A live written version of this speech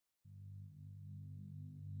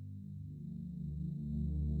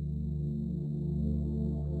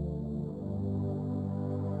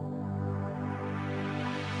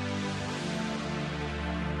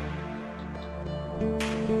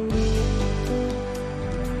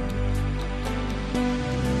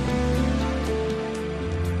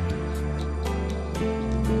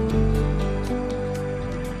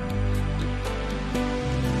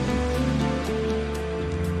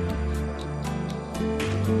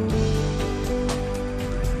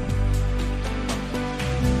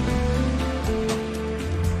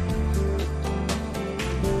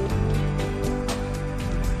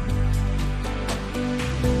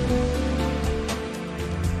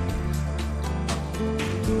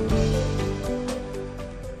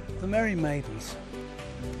Merry Maidens.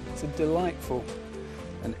 It's a delightful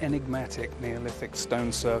and enigmatic Neolithic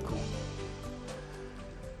stone circle.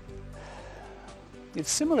 It's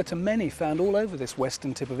similar to many found all over this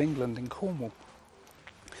western tip of England in Cornwall.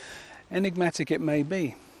 Enigmatic it may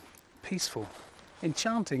be, peaceful,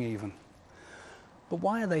 enchanting even. But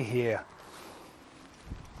why are they here?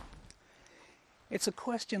 It's a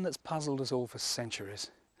question that's puzzled us all for centuries.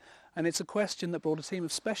 And it's a question that brought a team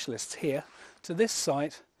of specialists here to this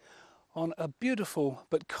site on a beautiful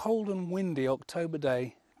but cold and windy October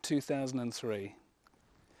day 2003.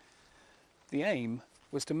 The aim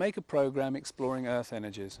was to make a programme exploring Earth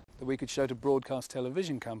energies that we could show to broadcast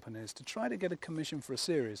television companies to try to get a commission for a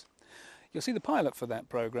series. You'll see the pilot for that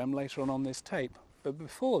programme later on this tape, but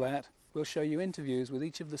before that we'll show you interviews with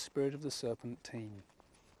each of the Spirit of the Serpent team.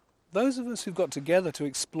 Those of us who've got together to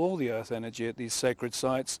explore the Earth energy at these sacred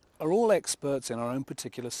sites are all experts in our own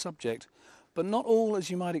particular subject, but not all, as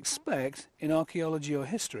you might expect, in archaeology or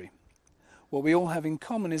history. What we all have in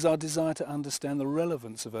common is our desire to understand the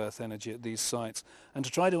relevance of Earth energy at these sites and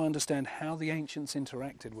to try to understand how the ancients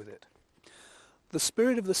interacted with it. The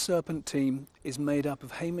Spirit of the Serpent team is made up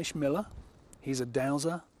of Hamish Miller. He's a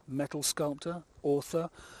dowser, metal sculptor, author,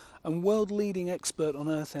 and world-leading expert on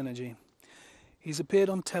Earth energy. He's appeared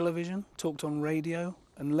on television, talked on radio,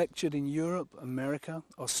 and lectured in Europe, America,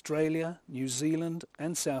 Australia, New Zealand,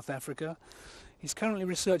 and South Africa. He's currently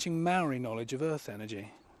researching Maori knowledge of Earth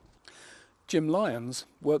energy. Jim Lyons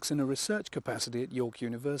works in a research capacity at York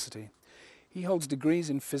University. He holds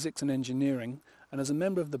degrees in physics and engineering, and as a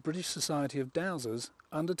member of the British Society of Dowsers,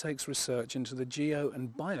 undertakes research into the geo-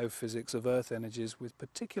 and biophysics of Earth energies with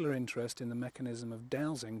particular interest in the mechanism of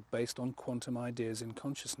dowsing based on quantum ideas in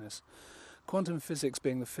consciousness. Quantum physics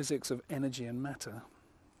being the physics of energy and matter.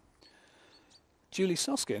 Julie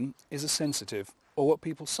Soskin is a sensitive, or what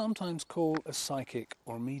people sometimes call a psychic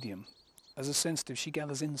or medium. As a sensitive, she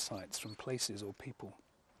gathers insights from places or people.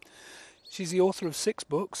 She's the author of 6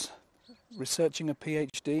 books, researching a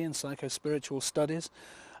PhD in psychospiritual studies,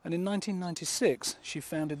 and in 1996 she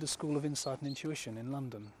founded the School of Insight and Intuition in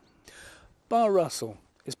London. Bar Russell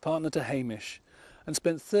is partner to Hamish and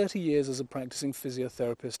spent 30 years as a practicing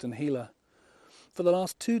physiotherapist and healer. For the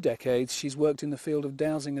last 2 decades, she's worked in the field of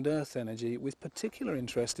dowsing and earth energy with particular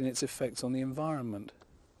interest in its effects on the environment.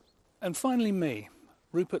 And finally me,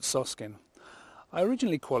 Rupert Soskin. I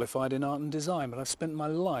originally qualified in art and design, but I've spent my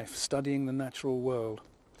life studying the natural world.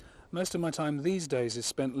 Most of my time these days is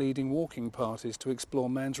spent leading walking parties to explore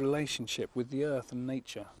man's relationship with the earth and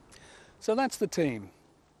nature. So that's the team.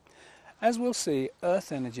 As we'll see,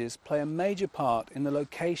 earth energies play a major part in the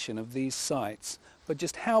location of these sites, but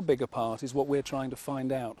just how big a part is what we're trying to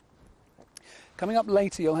find out. Coming up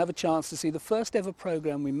later, you'll have a chance to see the first ever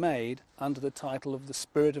programme we made under the title of The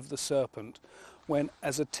Spirit of the Serpent, when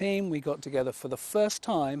as a team we got together for the first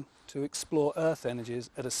time to explore earth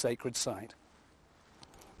energies at a sacred site.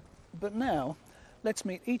 But now, let's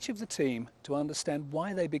meet each of the team to understand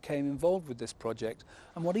why they became involved with this project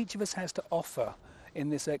and what each of us has to offer in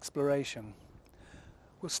this exploration.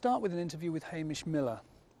 We'll start with an interview with Hamish Miller.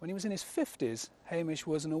 When he was in his 50s, Hamish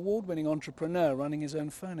was an award-winning entrepreneur running his own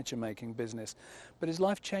furniture-making business, but his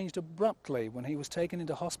life changed abruptly when he was taken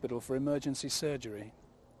into hospital for emergency surgery.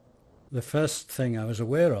 The first thing I was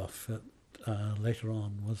aware of later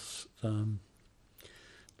on was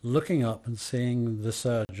looking up and seeing the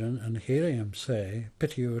surgeon and hearing him say,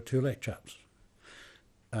 "Pity you were 2 late, chaps."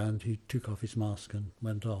 And he took off his mask and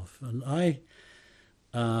went off. And I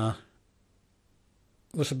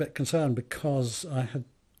was a bit concerned because I had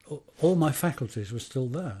all my faculties were still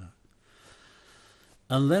there.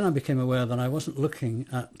 And then I became aware that I wasn't looking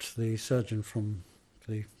at the surgeon from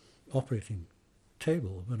the operating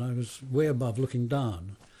table, but I was way above looking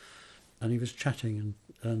down, and he was chatting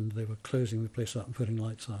and they were closing the place up and putting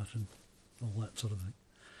lights out and all that sort of thing.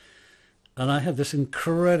 And I had this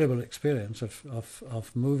incredible experience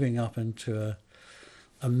of moving up into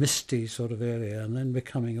a misty sort of area and then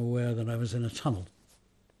becoming aware that I was in a tunnel.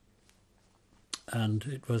 And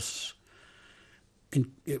it was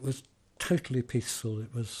totally peaceful.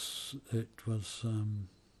 It was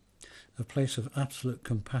a place of absolute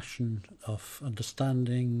compassion, of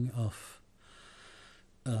understanding, of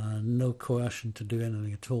no coercion to do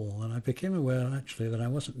anything at all. And I became aware actually that I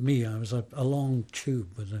wasn't me. I was a long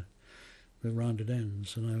tube with rounded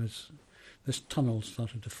ends, and this tunnel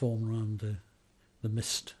started to form around the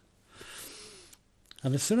mist.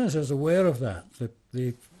 And as soon as I was aware of that,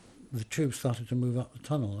 the tube started to move up the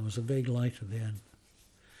tunnel. There was a vague light at the end.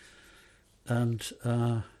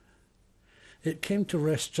 And it came to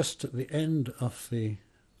rest just at the end of the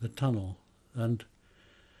tunnel. And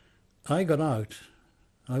I got out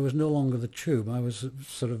I was no longer the tube. I was a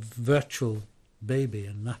sort of virtual baby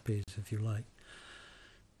in nappies, if you like.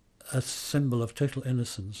 A symbol of total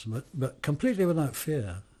innocence, but completely without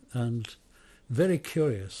fear, and very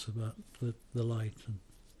curious about the light.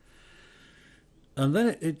 And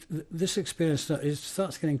then this experience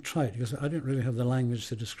starts getting trite, because I didn't really have the language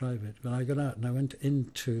to describe it. When I got out and I went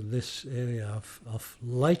into this area of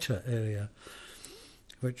lighter area,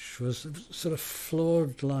 which was sort of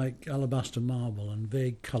floored like alabaster marble and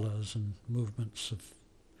vague colours and movements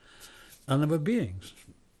and there were beings,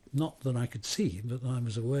 not that I could see, but that I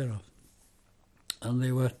was aware of. And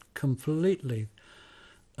they were completely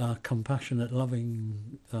compassionate,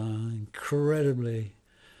 loving, incredibly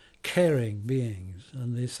caring beings.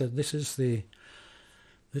 And they said, this is the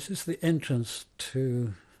entrance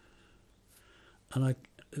to, and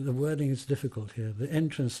the wording is difficult here, the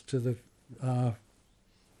entrance to the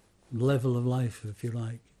level of life, if you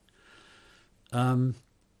like.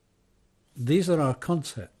 These are our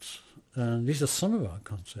concepts, and these are some of our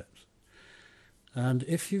concepts. And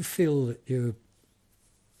if you feel that you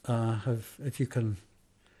if you can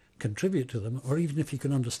contribute to them, or even if you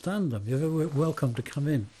can understand them, you're welcome to come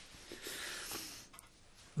in.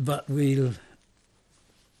 But they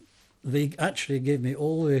actually gave me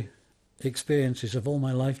all the experiences of all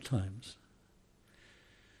my lifetimes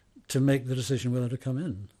to make the decision whether to come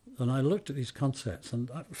in. And I looked at these concepts,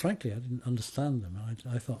 and frankly, I didn't understand them.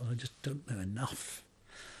 I thought, I just don't know enough.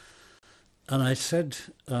 And I said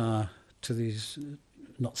to these,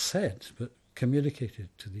 not said, but communicated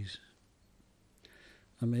to these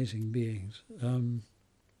amazing beings,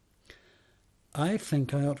 I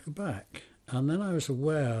think I ought to go back. And then I was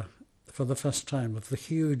aware for the first time of the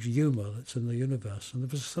huge humour that's in the universe, and there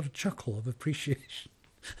was a sort of chuckle of appreciation.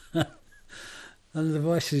 And the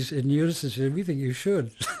voices in unison said, we think you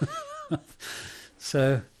should.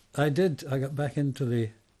 So I did. I got back into the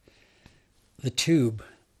tube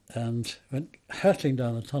and went hurtling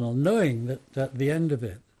down the tunnel, knowing that at the end of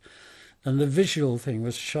it, and the visual thing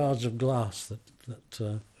was shards of glass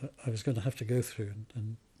that I was going to have to go through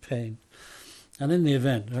and pain. And in the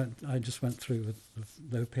event, I just went through with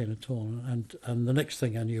no pain at all. And the next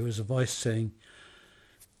thing I knew was a voice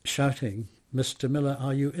shouting, Mr. Miller,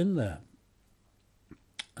 are you in there?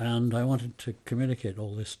 And I wanted to communicate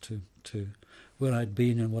all this to where I'd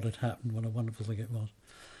been and what had happened, what a wonderful thing it was.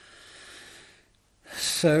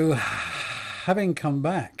 So, having come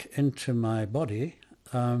back into my body,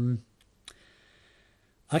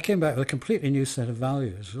 I came back with a completely new set of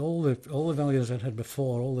values. All the values I'd had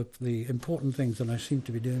before, all the important things that I seemed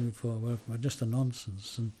to be doing before were just a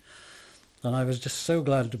nonsense. And I was just so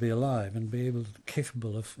glad to be alive and be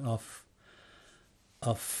capable of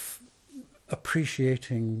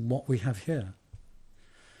appreciating what we have here,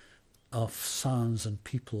 of sounds and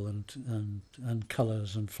people and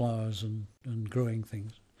colours and flowers and growing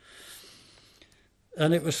things.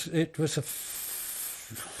 And it was a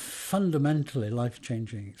fundamentally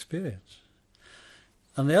life-changing experience.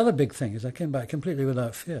 And the other big thing is I came back completely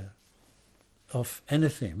without fear of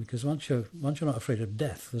anything, because once you're not afraid of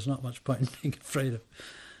death, there's not much point in being afraid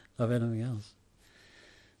of anything else.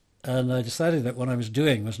 And I decided that what I was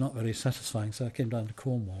doing was not very satisfying, so I came down to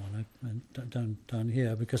Cornwall and I went down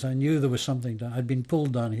here, because I knew there was something down. I'd been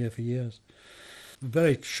pulled down here for years.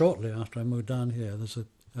 Very shortly after I moved down here, there's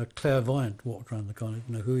a clairvoyant walked around the corner. I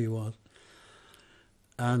didn't know who he was.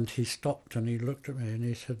 And he stopped and he looked at me and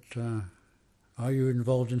he said, are you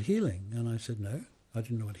involved in healing? And I said, no, I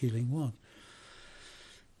didn't know what healing was.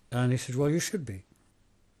 And he said, well, you should be.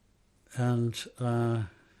 And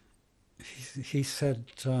he said,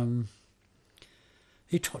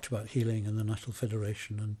 he talked about healing and the National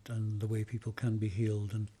Federation and the way people can be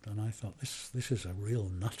healed. And I thought, this is a real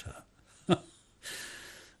nutter.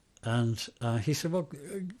 And he said, well,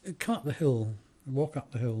 come up the hill, walk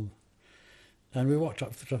up the hill. And we walked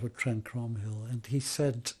up to the top of Tren Crom Hill, and he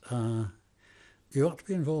said, you ought to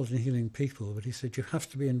be involved in healing people, but he said, you have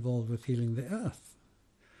to be involved with healing the earth.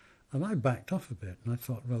 And I backed off a bit, and I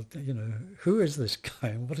thought, well, who is this guy,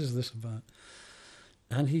 and what is this about?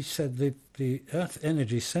 And he said, the earth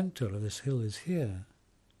energy centre of this hill is here,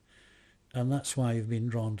 and that's why you've been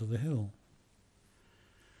drawn to the hill.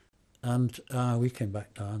 And we came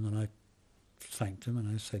back down, and I thanked him, and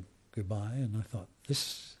I said goodbye, and I thought,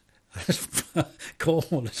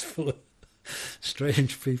 Cornwall is full of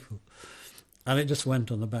strange people. And it just went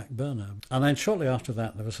on the back burner. And then shortly after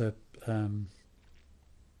that, there was an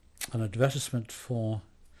advertisement for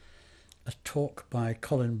a talk by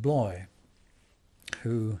Colin Bloy,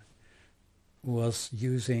 who was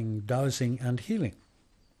using dowsing and healing.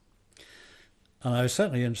 And I was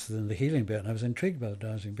certainly interested in the healing bit, and I was intrigued by the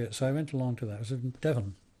dowsing bit, so I went along to that. I was in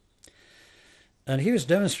Devon. And he was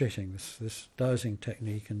demonstrating this dowsing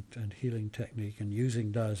technique and healing technique, and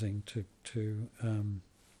using dowsing to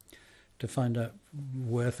find out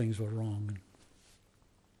where things were wrong.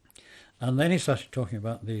 And then he started talking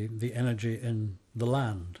about the energy in the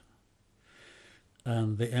land,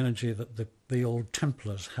 and the energy that the old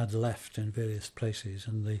Templars had left in various places,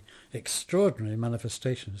 and the extraordinary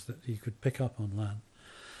manifestations that you could pick up on land,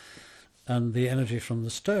 and the energy from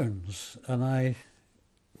the stones. And I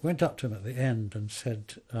went up to him at the end and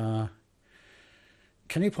said,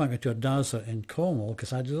 can you point me to a dowser in Cornwall,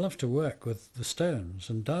 because I'd love to work with the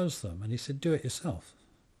stones and dowse them. And he said, do it yourself,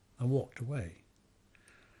 and walked away.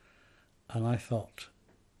 And I felt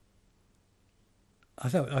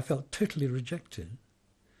totally rejected.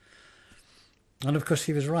 And of course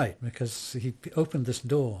he was right, because he opened this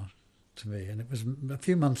door to me, and it was a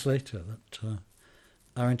few months later that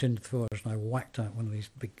I went into the forest and I whacked out one of these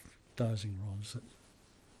big dowsing rods that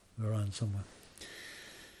were around somewhere.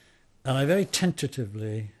 And I very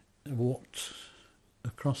tentatively walked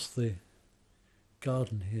across the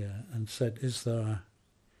garden here and said, is there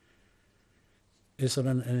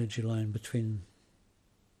an energy line between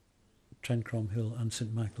Trencrom Hill and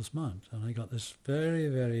St Michael's Mount? And I got this very,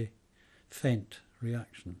 very faint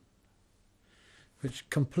reaction, which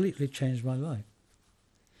completely changed my life.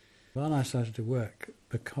 When I started to work,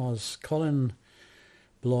 because Colin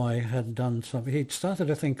Bloy had done something, he'd started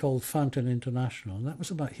a thing called Fountain International, and that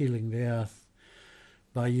was about healing the earth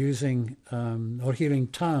by using, or healing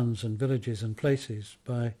towns and villages and places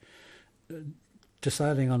by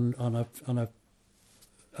deciding on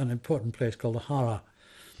an important place called the Hara,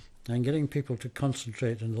 and getting people to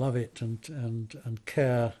concentrate and love it and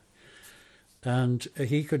care. And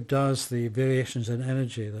he could douse the variations in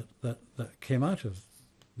energy that came out of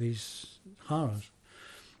these Haras,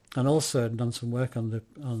 and also had done some work on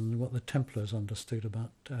what the Templars understood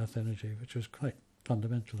about earth energy, which was quite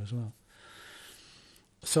fundamental as well.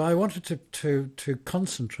 So I wanted to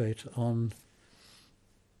concentrate on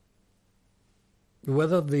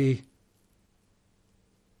whether the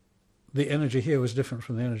energy here was different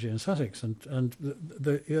from the energy in Sussex. And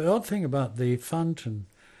the odd thing about the Fountain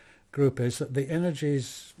group is that the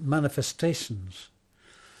energy's manifestations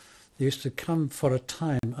used to come for a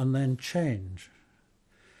time and then change.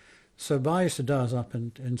 So I used to douse up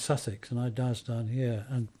in Sussex, and I doused down here,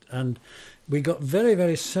 and we got very,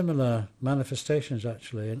 very similar manifestations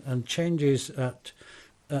actually, and changes at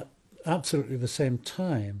absolutely the same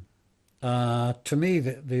time. To me,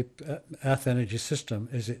 the Earth energy system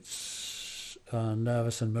is its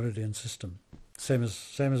nervous and meridian system, same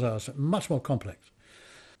as ours, much more complex.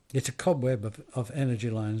 It's a cobweb of energy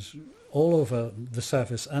lines all over the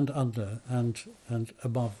surface and under and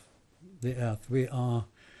above the Earth. We are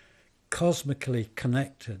cosmically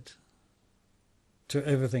connected to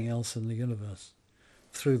everything else in the universe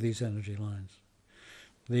through these energy lines.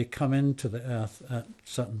 They come into the Earth at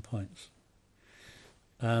certain points.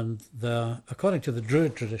 And according to the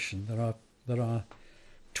Druid tradition, there are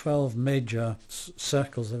 12 major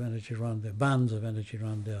circles of energy around there, bands of energy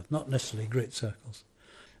around the Earth, not necessarily great circles.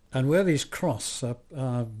 And where these cross are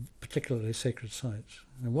particularly sacred sites.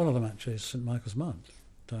 And one of them actually is St Michael's Mount,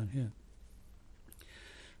 down here.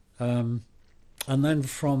 And then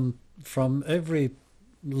from every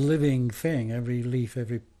living thing, every leaf,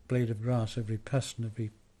 every blade of grass, every person,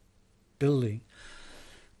 every building,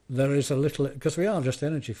 there is a little, because we are just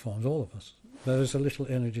energy forms, all of us. There is a little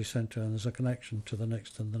energy centre, and there's a connection to the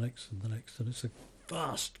next and the next and the next, and it's a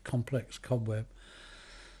vast, complex cobweb.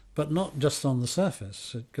 But not just on the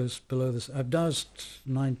surface, it goes below this. I've doused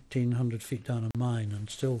 1,900 feet down a mine and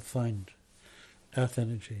still find earth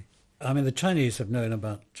energy. I mean, the Chinese have known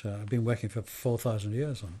about, I've been working for 4,000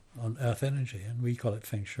 years on earth energy, and we call it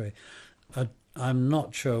Feng Shui. I'm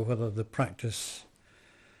not sure whether the practice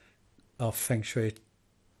of Feng Shui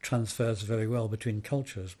transfers very well between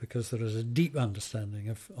cultures, because there is a deep understanding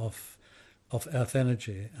of earth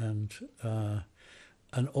energy and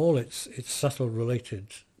all its subtle related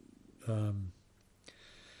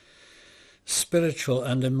spiritual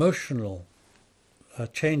and emotional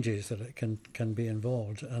changes that it can be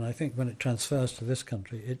involved. And I think when it transfers to this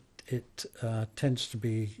country, it tends to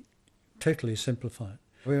be totally simplified.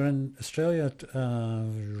 We were in Australia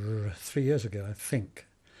 3 years ago, I think,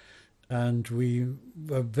 and we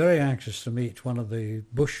were very anxious to meet one of the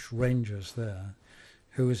bush rangers there,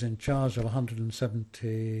 who was in charge of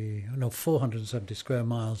 470 square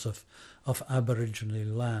miles of Aboriginal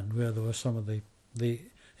land, where there were some of the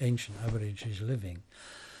ancient Aborigines living.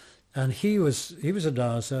 And he was a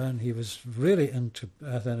dowser, and he was really into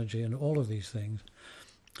earth energy and all of these things.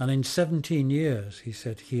 And in 17 years, he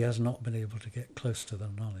said he has not been able to get close to the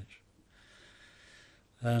knowledge.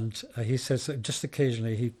 And he says that just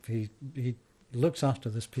occasionally he looks after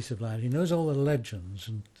this piece of land. He knows all the legends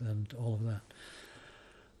and all of that.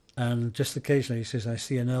 And just occasionally he says, I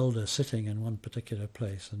see an elder sitting in one particular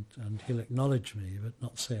place, and he'll acknowledge me but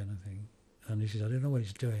not say anything. And he says, I don't know what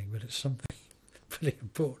he's doing, but it's something pretty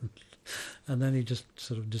important. And then he just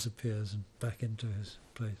sort of disappears and back into his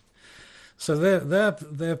place. So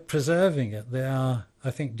they're preserving it. They are,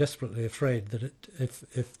 I think, desperately afraid that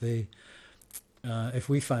if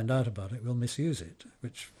we find out about it, we'll misuse it,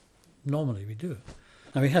 which normally we do.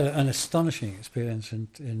 And we had an astonishing experience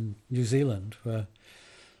in New Zealand where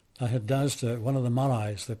I had dowsed one of the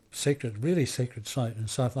Marais, the really sacred site in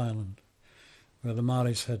South Island, where the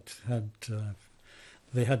Maoris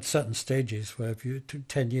they had certain stages where it took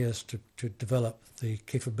 10 years to develop the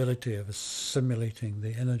capability of assimilating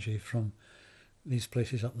the energy from these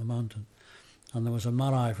places up the mountain. And there was a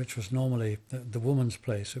marae which was normally the woman's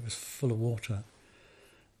place. It was full of water.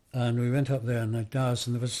 And we went up there and I dowsed,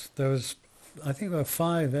 and there was I think there were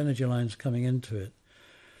 5 energy lines coming into it,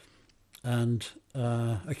 and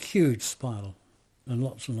a huge spiral and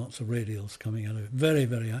lots of radials coming out of it. Very,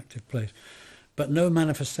 very active place, but no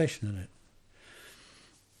manifestation in it.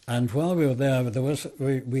 And while we were there,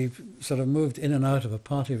 we sort of moved in and out of a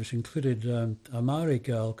party which included a Maori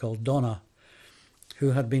girl called Donna,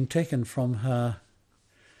 who had been taken from her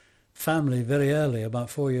family very early, about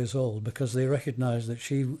 4 years old, because they recognized that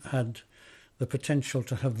she had the potential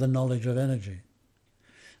to have the knowledge of energy.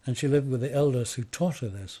 And she lived with the elders who taught her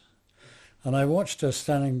this. And I watched her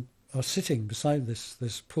sitting beside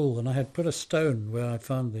this pool, and I had put a stone where I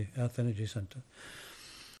found the Earth Energy Center.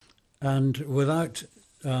 And without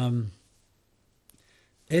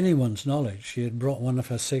anyone's knowledge, she had brought one of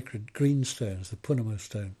her sacred green stones, the Punamo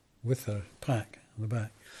stone, with her pack on the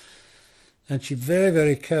back. And she very,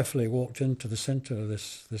 very carefully walked into the center of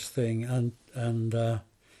this thing and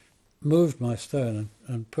moved my stone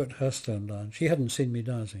and put her stone down. She hadn't seen me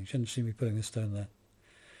dowsing. She hadn't seen me putting the stone there.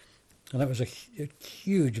 And that was a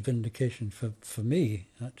huge vindication for me,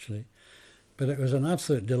 actually. But it was an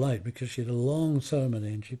absolute delight because she had a long ceremony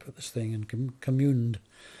and she put this thing and communed.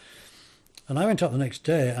 And I went up the next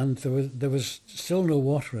day and there was still no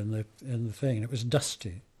water in the thing. It was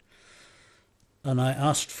dusty. And I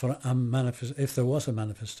asked for if there was a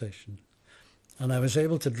manifestation. And I was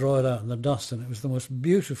able to draw it out in the dust, and it was the most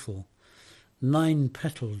beautiful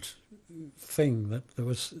 9-petaled thing. That there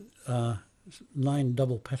was 9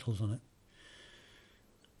 double petals on it.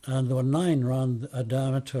 And there were 9 round a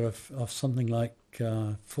diameter of something like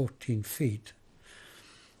 14 feet.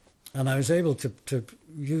 And I was able to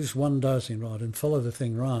use one dowsing rod and follow the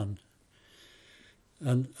thing round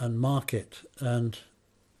and mark it and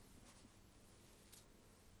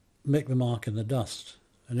make the mark in the dust.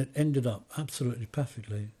 And it ended up absolutely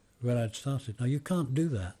perfectly where I'd started. Now, you can't do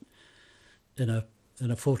that in a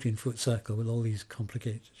 14-foot circle with all these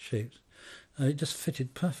complicated shapes. And it just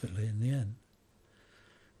fitted perfectly in the end.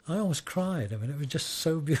 I almost cried. I mean, it was just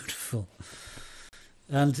so beautiful.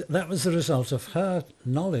 And that was the result of her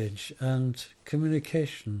knowledge and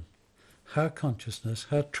communication, her consciousness,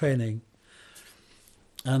 her training,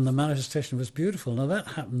 and the manifestation was beautiful. Now, that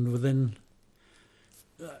happened within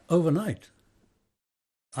overnight.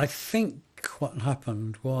 I think what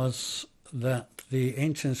happened was that the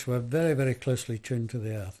ancients were very, very closely tuned to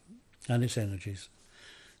the earth and its energies.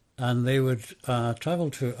 And they would travel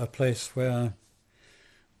to a place where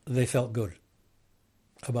they felt good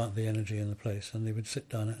about the energy in the place, and they would sit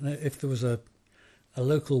down. And if there was a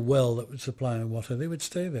local well that would supply them water, they would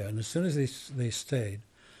stay there. And as soon as they stayed,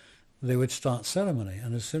 they would start ceremony.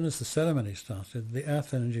 And as soon as the ceremony started, the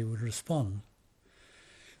earth energy would respond.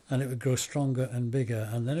 And it would grow stronger and bigger,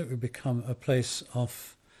 and then it would become a place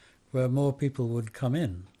where more people would come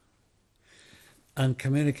in and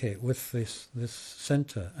communicate with this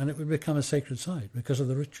center, and it would become a sacred site because of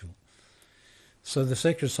the ritual. So the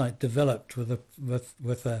sacred site developed with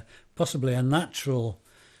possibly a natural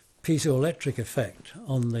piezoelectric effect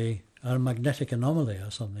on a magnetic anomaly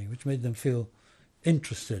or something, which made them feel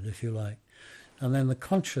interested, if you like. And then the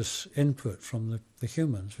conscious input from the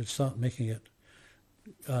humans would start making it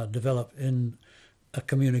develop in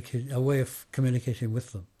a way of communicating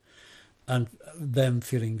with them, and them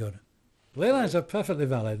feeling good. Ley lines are perfectly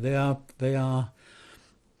valid. They are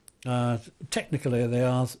technically they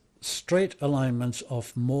are straight alignments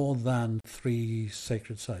of more than 3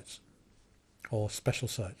 sacred sites or special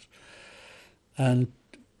sites, and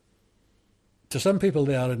to some people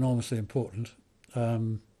they are enormously important.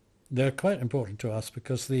 they're quite important to us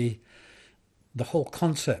because the whole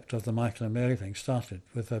concept of the Michael and Mary thing started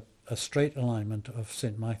with a straight alignment of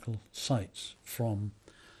St. Michael sites from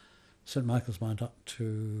St. Michael's Mount up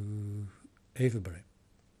to Avebury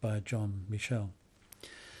by John Michel.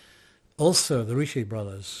 Also, the Rishi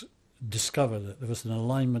brothers discovered that there was an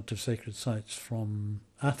alignment of sacred sites from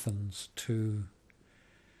Athens to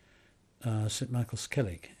St. Michael's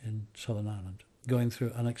Skellig in Southern Ireland, going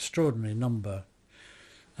through an extraordinary number.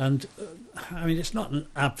 And I mean, it's not an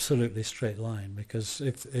absolutely straight line, because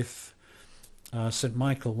if St.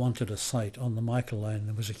 Michael wanted a site on the Michael line and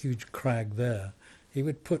there was a huge crag there, he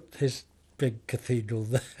would put his big cathedral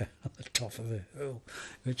there on the top of the hill,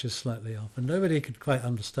 which is slightly off. And nobody could quite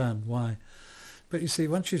understand why. But you see,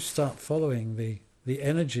 once you start following the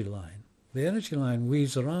energy line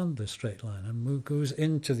weaves around the straight line and goes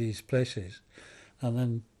into these places and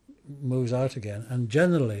then moves out again, and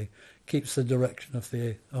generally keeps the direction of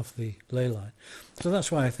the ley line. So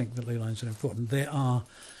that's why I think that ley lines are important. They are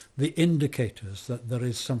the indicators that there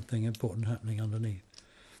is something important happening underneath.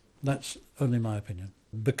 That's only my opinion.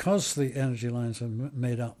 Because the energy lines are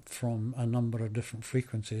made up from a number of different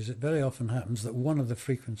frequencies, it very often happens that one of the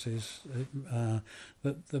frequencies,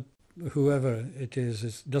 whoever it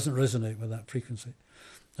is doesn't resonate with that frequency,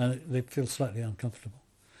 and they feel slightly uncomfortable.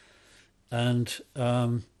 And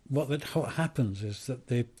what happens is that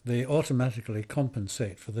they automatically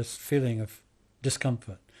compensate for this feeling of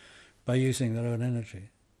discomfort by using their own energy.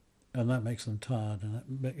 And that makes them tired, and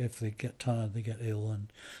if they get tired, they get ill.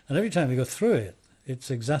 And every time they go through it, it's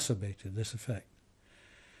exacerbated, this effect.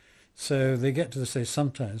 So they get to the stage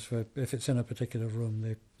sometimes where if it's in a particular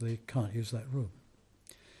room, they can't use that room.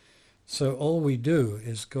 So all we do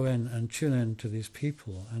is go in and tune in to these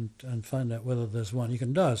people and find out whether there's one. You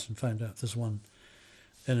can dowse and find out if there's one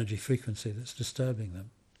energy frequency that's disturbing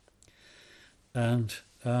them. And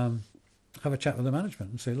have a chat with the management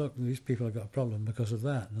and say, look, these people have got a problem because of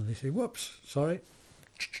that. And they say, whoops, sorry.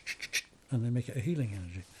 And they make it a healing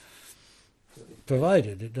energy.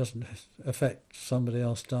 Provided it doesn't affect somebody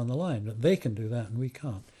else down the line. But they can do that and we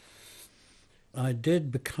can't. I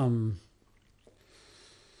did become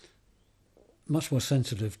much more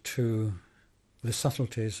sensitive to the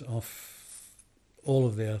subtleties of all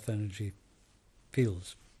of the earth energy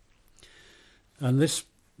fields. And this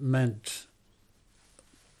meant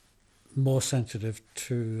more sensitive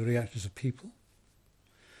to reactions of people.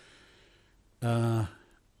 It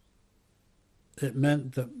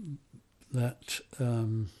meant that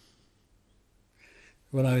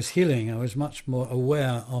when I was healing, I was much more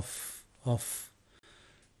aware of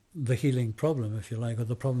the healing problem, if you like, or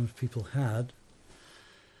the problems people had.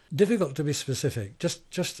 Difficult to be specific.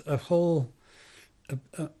 Just a whole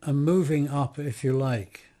a moving up, if you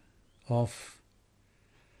like, of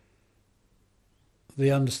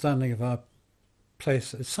the understanding of our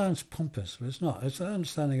place. It sounds pompous, but it's not. It's an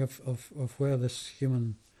understanding of where this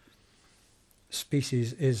human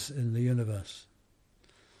species is in the universe.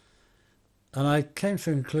 And I came to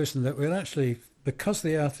the conclusion that we're actually, because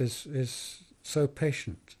the Earth is so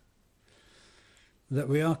patient, that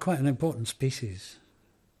we are quite an important species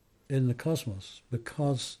in the cosmos,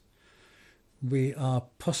 because we are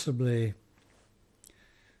possibly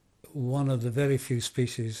one of the very few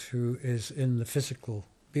species who is in the physical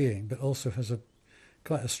being, but also has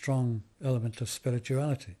quite a strong element of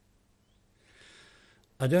spirituality.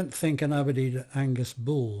 I don't think an Aberdeen Angus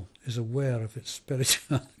bull is aware of its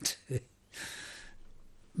spirituality,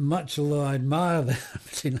 much although I admire the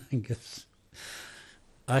Aberdeen Angus.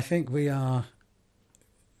 I think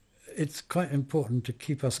it's quite important to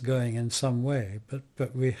keep us going in some way,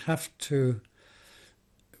 but we have to.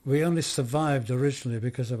 We only survived originally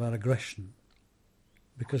because of our aggression,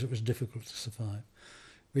 because it was difficult to survive.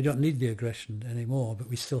 We don't need the aggression anymore, but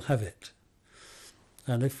we still have it.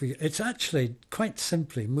 And it's actually quite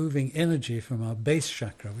simply moving energy from our base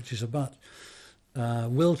chakra, which is about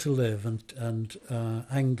will to live and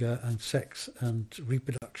anger and sex and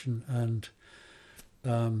reproduction and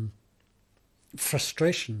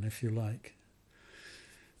frustration, if you like.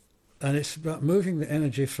 And it's about moving the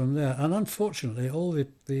energy from there. And unfortunately, all the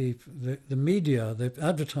media, the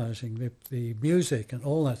advertising, the music and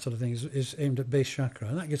all that sort of thing is aimed at base chakra,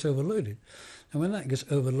 and that gets overloaded. And when that gets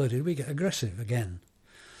overloaded, we get aggressive again.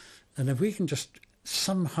 And if we can just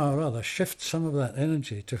somehow or other shift some of that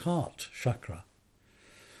energy to heart chakra,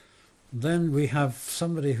 then we have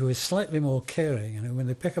somebody who is slightly more caring, and when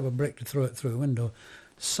they pick up a brick to throw it through a window,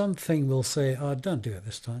 something will say, oh, don't do it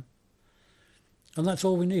this time. And that's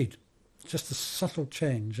all we need. Just a subtle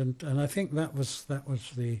change, and I think that was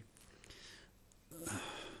the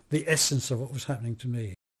essence of what was happening to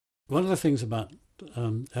me. One of the things about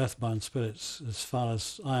earthbound spirits, as far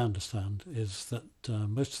as I understand, is that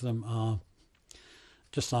most of them are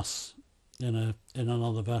just us in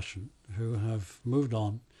another version who have moved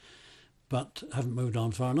on, but haven't moved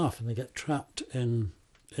on far enough, and they get trapped in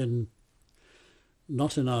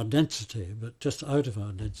not in our density, but just out of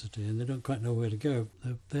our density, and they don't quite know where to go.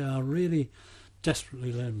 They are really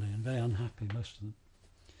desperately lonely and very unhappy, most of them.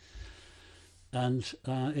 And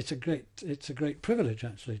it's a great privilege,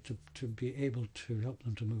 actually, to be able to help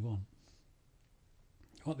them to move on.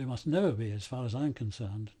 What they must never be, as far as I'm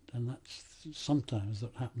concerned, and that's sometimes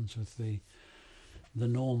that happens with the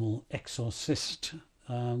normal exorcist,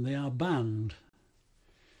 they are banned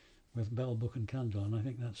with bell, book and candle, and I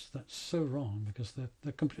think that's so wrong, because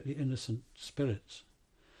they're completely innocent spirits.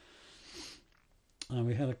 And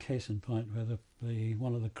we had a case in point where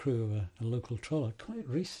one of the crew of a local trawler quite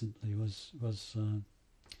recently was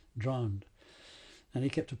drowned, and he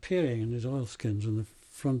kept appearing in his oilskins in the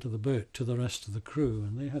front of the boat to the rest of the crew,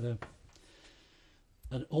 and they had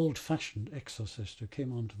an old-fashioned exorcist who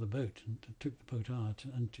came onto the boat and took the boat out,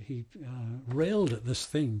 and he railed at this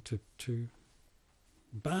thing to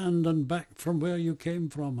banned and back from where you came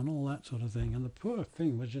from and all that sort of thing, and the poor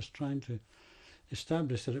thing was just trying to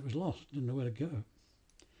establish that it was lost, didn't know where to go.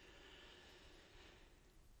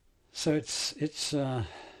 So it's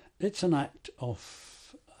an act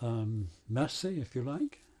of mercy, if you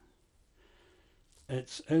like.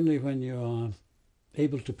 It's only when you are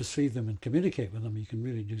able to perceive them and communicate with them you can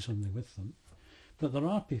really do something with them. But there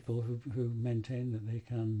are people who maintain that they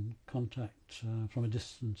can contact from a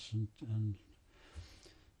distance and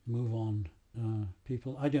move on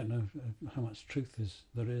people. I don't know how much truth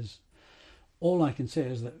there is. All I can say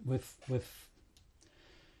is that with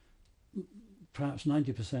perhaps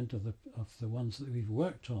 90% of the ones that we've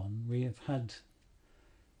worked on, we have had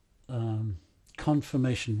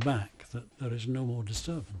confirmation back that there is no more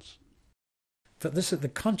disturbance. But this is the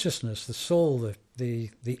consciousness, the soul,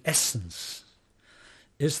 the essence,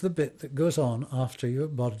 is the bit that goes on after your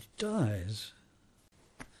body dies.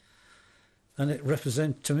 And it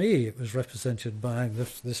was represented by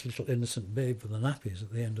this little innocent babe with the nappies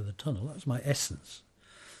at the end of the tunnel. That was my essence,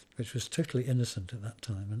 which was totally innocent at that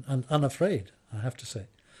time and unafraid, I have to say.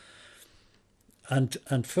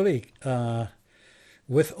 And fully,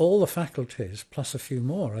 with all the faculties, plus a few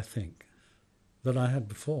more, I think, that I had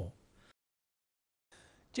before.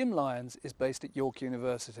 Jim Lyons is based at York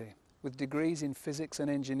University. With degrees in physics and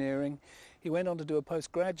engineering, he went on to do a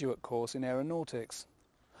postgraduate course in aeronautics.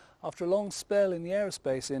 After a long spell in the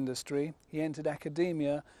aerospace industry, he entered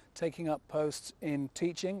academia, taking up posts in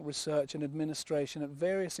teaching, research and administration at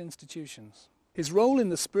various institutions. His role in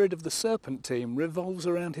the Spirit of the Serpent team revolves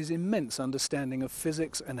around his immense understanding of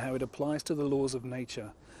physics and how it applies to the laws of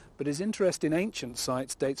nature. But his interest in ancient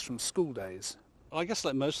sites dates from school days. I guess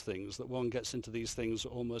like most things, that one gets into these things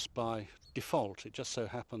almost by default. It just so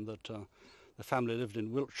happened that the family lived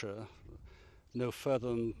in Wiltshire, no further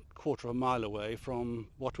than a quarter of a mile away from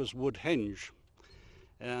what was Woodhenge.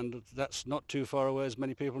 And that's not too far away, as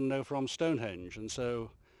many people know, from Stonehenge. And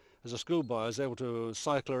so as a schoolboy, I was able to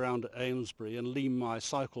cycle around Aylesbury and lean my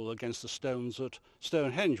cycle against the stones at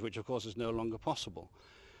Stonehenge, which of course is no longer possible.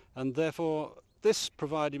 And therefore this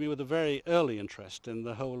provided me with a very early interest in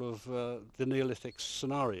the whole of the Neolithic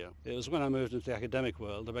scenario. It was when I moved into the academic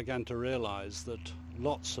world I began to realise that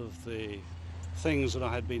lots of the things that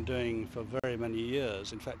I had been doing for very many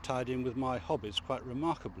years in fact tied in with my hobbies quite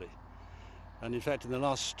remarkably. And in fact in the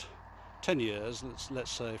last 10 years,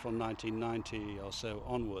 let's say from 1990 or so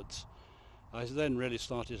onwards, I then really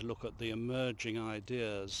started to look at the emerging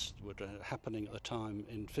ideas that were happening at the time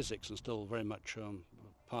in physics and still very much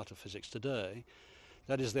part of physics today.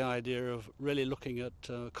 That is the idea of really looking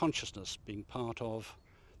at consciousness being part of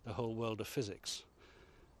the whole world of physics.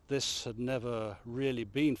 This had never really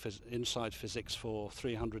been inside physics for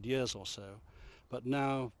 300 years or so, but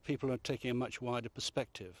now people are taking a much wider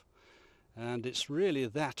perspective. And it's really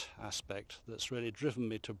that aspect that's really driven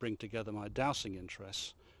me to bring together my dowsing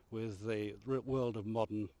interests with the world of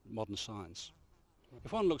modern science.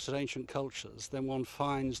 If one looks at ancient cultures, then one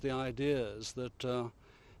finds the ideas that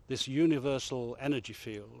this universal energy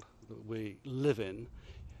field that we live in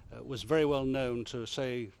was very well known to,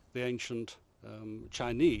 say, the ancient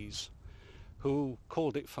Chinese, who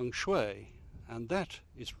called it feng shui, and that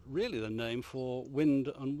is really the name for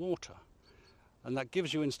wind and water. And that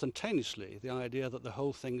gives you instantaneously the idea that the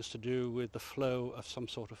whole thing is to do with the flow of some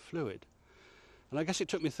sort of fluid. And I guess it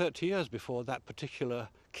took me 30 years before that particular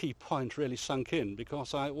key point really sunk in,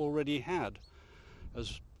 because I already had,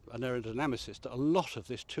 as an aerodynamicist, a lot of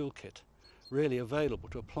this toolkit really available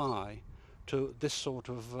to apply to this sort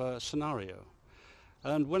of scenario.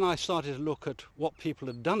 And when I started to look at what people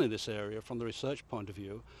had done in this area from the research point of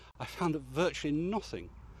view, I found that virtually nothing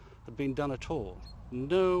had been done at all.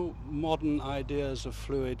 No modern ideas of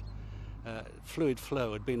fluid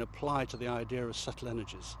flow had been applied to the idea of subtle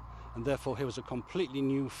energies. And therefore here was a completely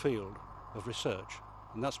new field of research.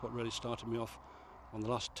 And that's what really started me off on the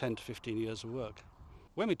last 10 to 15 years of work.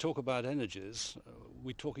 When we talk about energies,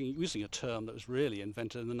 we're talking using a term that was really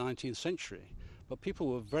invented in the 19th century. But people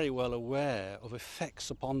were very well aware of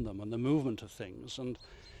effects upon them and the movement of things. And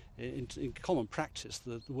in common practice,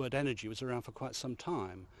 the word energy was around for quite some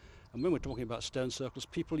time. And when we're talking about stone circles,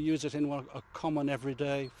 people use it in a common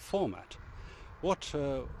everyday format. What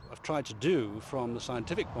I've tried to do from the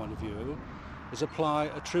scientific point of view is apply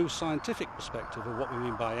a true scientific perspective of what we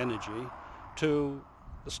mean by energy to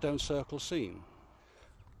the stone circle scene.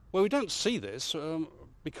 Well, we don't see this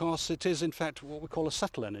because it is in fact what we call a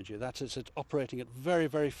subtle energy. That is, it's operating at very,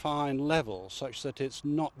 very fine levels such that it's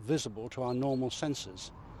not visible to our normal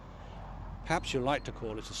senses. Perhaps you like to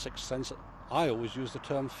call it a sixth sense. I always use the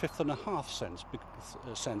term fifth and a half sense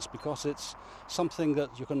because it's something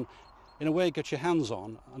that you can in a way get your hands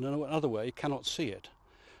on, and in another way you cannot see it.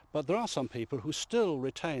 But there are some people who still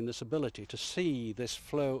retain this ability to see this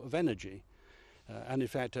flow of energy. And in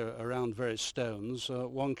fact, around various stones,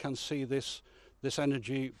 one can see this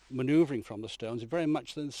energy manoeuvring from the stones very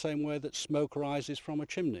much in the same way that smoke rises from a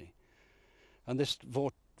chimney. And this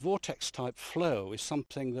vortex-type flow is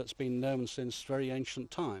something that's been known since very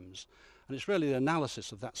ancient times. And it's really the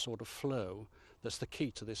analysis of that sort of flow that's the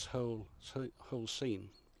key to this whole scene.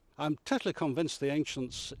 I'm totally convinced the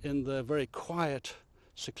ancients, in their very quiet,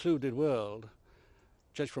 secluded world,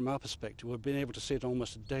 judged from our perspective, would have been able to see it on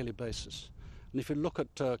almost a daily basis. And if you look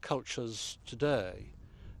at cultures today,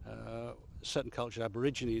 certain cultures,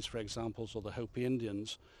 Aborigines, for example, or the Hopi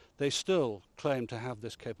Indians, they still claim to have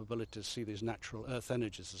this capability to see these natural earth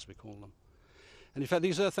energies, as we call them. And in fact,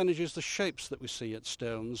 these earth energies, the shapes that we see at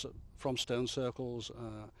stones, from stone circles,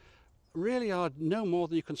 really are no more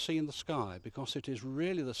than you can see in the sky, because it is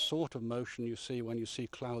really the sort of motion you see when you see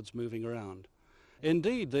clouds moving around.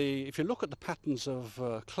 Indeed, if you look at the patterns of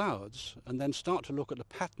clouds and then start to look at the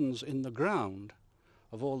patterns in the ground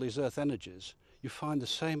of all these earth energies, you find the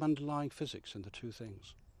same underlying physics in the two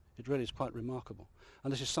things. It really is quite remarkable.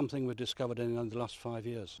 And this is something we've discovered in the last 5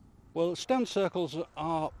 years. Well, stone circles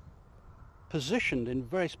are positioned in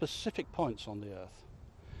very specific points on the Earth.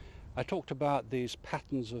 I talked about these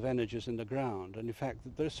patterns of energies in the ground, and in fact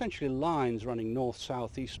they're essentially lines running north,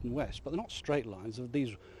 south, east and west, but they're not straight lines. They're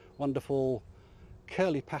these wonderful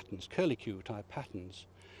curly patterns, curlicue type patterns.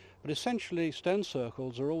 But essentially stone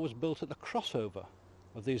circles are always built at the crossover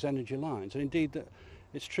of these energy lines. And indeed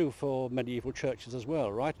it's true for medieval churches as well.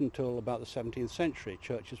 Right until about the 17th century,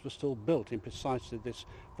 churches were still built in precisely this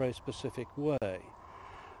very specific way.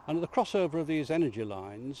 And at the crossover of these energy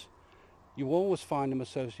lines, you always find them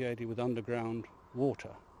associated with underground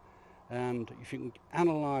water. And if you can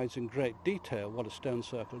analyse in great detail what a stone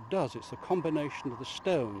circle does, it's the combination of the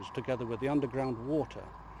stones together with the underground water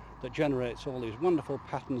that generates all these wonderful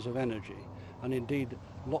patterns of energy, and indeed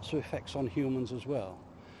lots of effects on humans as well.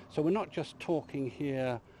 So we're not just talking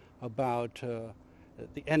here about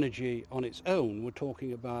the energy on its own, we're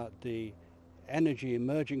talking about the energy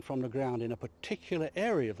emerging from the ground in a particular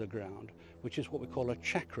area of the ground, which is what we call a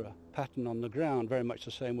chakra pattern on the ground, very much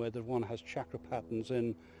the same way that one has chakra patterns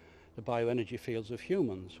in the bioenergy fields of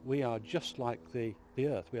humans. We are just like the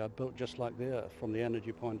Earth. We are built just like the Earth from the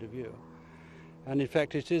energy point of view. And in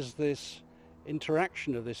fact, it is this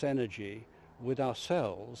interaction of this energy with our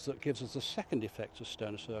cells that gives us the second effect of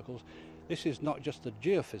stone circles. This is not just the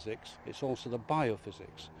geophysics, it's also the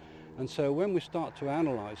biophysics. And so when we start to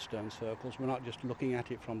analyse stone circles, we're not just looking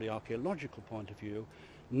at it from the archaeological point of view.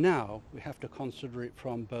 Now we have to consider it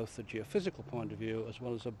from both the geophysical point of view as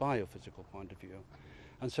well as a biophysical point of view.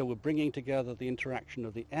 And so we're bringing together the interaction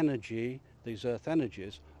of the energy, these earth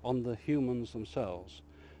energies, on the humans themselves.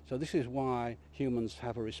 So this is why humans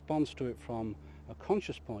have a response to it from a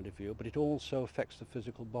conscious point of view, but it also affects the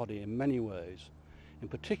physical body in many ways. In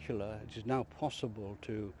particular, it is now possible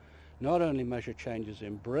to not only measure changes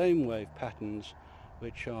in brainwave patterns,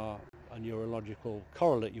 which are a neurological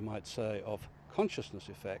correlate, you might say, of consciousness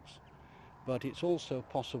effects, but it's also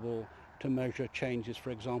possible to measure changes,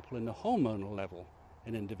 for example, in the hormonal level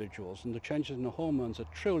in individuals. And the changes in the hormones are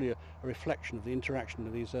truly a reflection of the interaction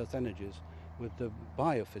of these earth energies with the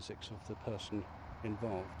biophysics of the person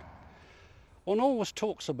involved. One always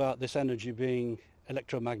talks about this energy being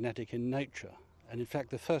electromagnetic in nature, and in fact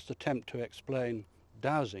the first attempt to explain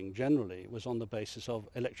dowsing generally was on the basis of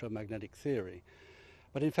electromagnetic theory.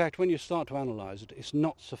 But in fact when you start to analyse it, it's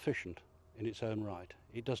not sufficient in its own right.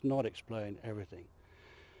 It does not explain everything.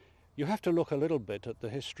 You have to look a little bit at the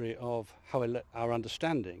history of how our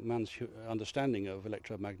understanding, man's understanding of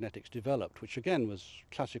electromagnetics developed, which again was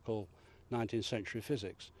classical 19th century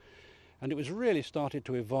physics. And it was really started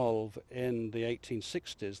to evolve in the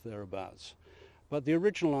 1860s thereabouts. But the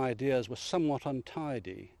original ideas were somewhat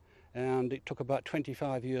untidy, and it took about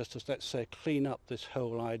 25 years to, let's say, clean up this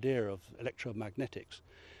whole idea of electromagnetics.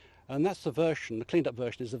 And that's the version, the cleaned up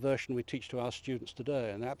version is the version we teach to our students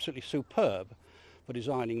today, and they're absolutely superb for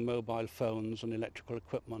designing mobile phones and electrical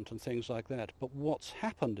equipment and things like that. But what's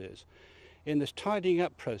happened is, in this tidying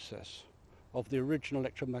up process of the original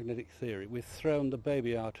electromagnetic theory, we've thrown the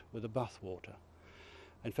baby out with the bathwater.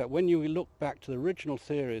 In fact, when you look back to the original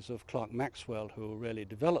theories of Clerk Maxwell, who really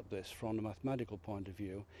developed this from a mathematical point of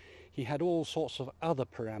view, he had all sorts of other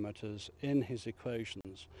parameters in his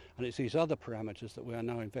equations. And it's these other parameters that we are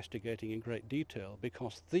now investigating in great detail,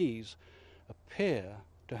 because these appear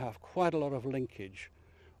to have quite a lot of linkage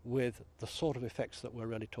with the sort of effects that we're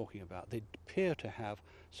really talking about. They appear to have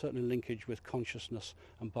certainly linkage with consciousness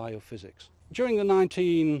and biophysics. During the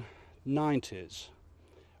 1990s,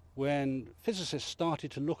 when physicists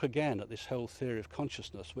started to look again at this whole theory of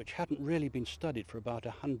consciousness, which hadn't really been studied for about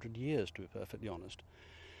 100 years, to be perfectly honest,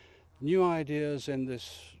 new ideas in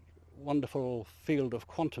this wonderful field of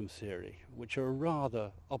quantum theory, which are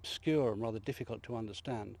rather obscure and rather difficult to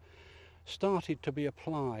understand, started to be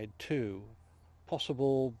applied to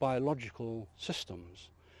possible biological systems.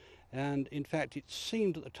 And in fact, it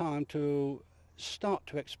seemed at the time to start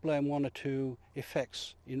to explain one or two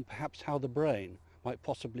effects in perhaps how the brain might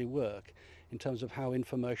possibly work, in terms of how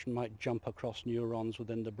information might jump across neurons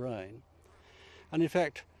within the brain. And in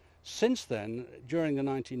fact, since then, during the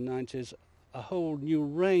 1990s, a whole new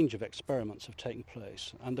range of experiments have taken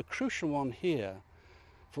place. And the crucial one here,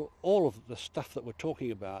 for all of the stuff that we're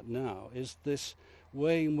talking about now, is this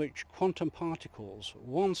way in which quantum particles,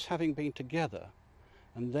 once having been together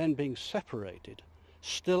and then being separated,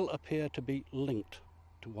 still appear to be linked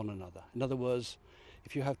to one another. In other words,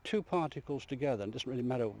 if you have two particles together, and it doesn't really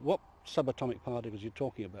matter what subatomic particles you're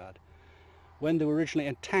talking about, when they were originally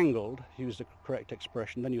entangled, use the correct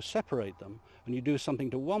expression, then you separate them and you do something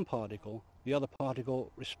to one particle, the other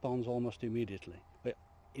particle responds almost immediately. But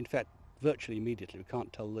in fact, virtually immediately. We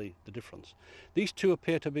can't tell the difference. These two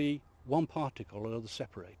appear to be one particle, although they're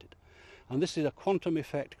separated. And this is a quantum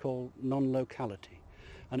effect called non-locality.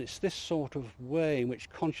 And it's this sort of way in which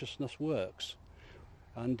consciousness works.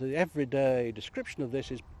 And the everyday description of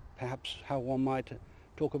this is perhaps how one might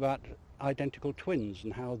talk about identical twins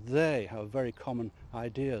and how they have very common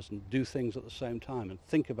ideas and do things at the same time and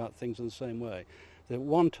think about things in the same way. They're at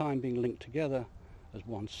one time being linked together as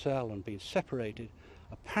one cell and being separated,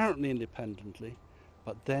 apparently independently,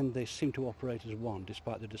 but then they seem to operate as one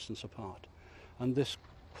despite the distance apart. And this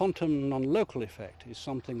quantum non-local effect is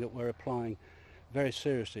something that we're applying very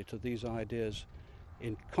seriously to these ideas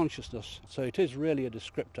in consciousness. So it is really a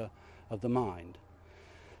descriptor of the mind,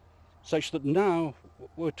 such that now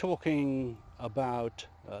we're talking about,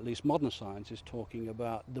 at least modern science is talking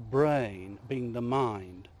about the brain being the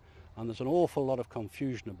mind, and there's an awful lot of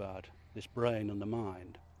confusion about this brain and the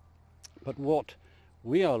mind. But what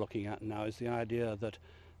we are looking at now is the idea that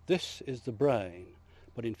this is the brain,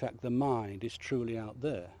 but in fact the mind is truly out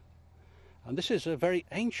there. And this is a very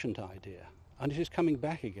ancient idea, and it is coming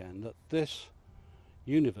back again, that this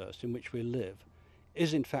universe in which we live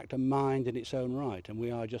is in fact a mind in its own right, and we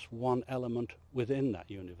are just one element within that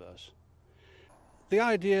universe. The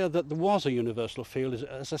idea that there was a universal field, is,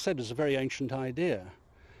 as I said, is a very ancient idea.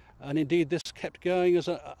 And indeed this kept going as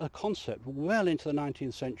a concept well into the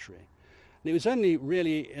 19th century. And it was only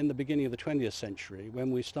really in the beginning of the 20th century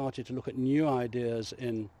when we started to look at new ideas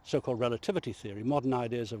in so-called relativity theory, modern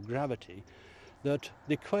ideas of gravity, that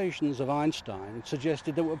the equations of Einstein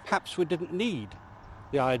suggested that perhaps we didn't need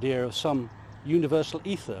the idea of some universal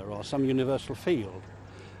ether or some universal field.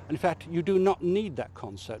 In fact, you do not need that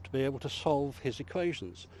concept to be able to solve his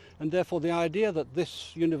equations. And therefore the idea that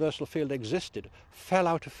this universal field existed fell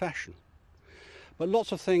out of fashion. But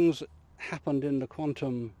lots of things happened in the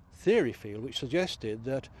quantum theory field which suggested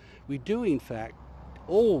that we do in fact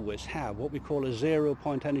always have what we call a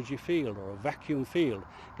zero-point energy field or a vacuum field.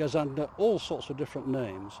 It goes under all sorts of different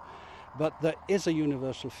names, but there is a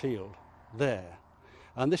universal field there.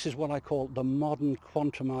 And this is what I call the modern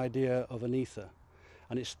quantum idea of an ether.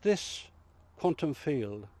 And it's this quantum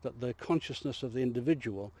field that the consciousness of the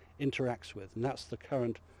individual interacts with, and that's the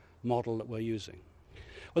current model that we're using.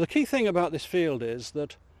 Well, the key thing about this field is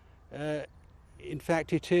that in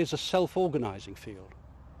fact it is a self-organizing field.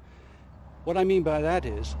 What I mean by that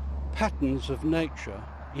is patterns of nature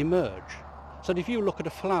emerge, So that if you look at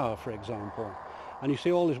a flower, for example, and you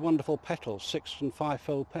see all these wonderful petals, 6 and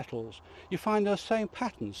 5-fold petals, you find those same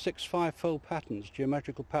patterns, 6 5-fold patterns,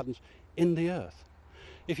 geometrical patterns, in the earth.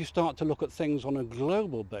 If you start to look at things on a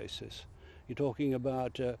global basis, you're talking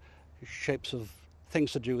about shapes of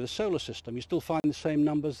things to do with the solar system, you still find the same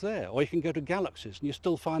numbers there. Or you can go to galaxies and you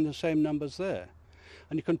still find the same numbers there.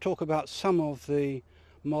 And you can talk about some of the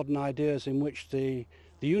modern ideas in which the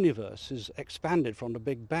universe is expanded from the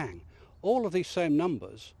Big Bang. All of these same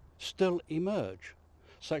numbers still emerge,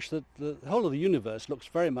 such that the whole of the universe looks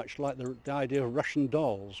very much like the idea of Russian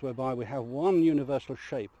dolls, whereby we have one universal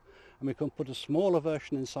shape, and we can put a smaller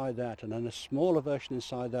version inside that, and then a smaller version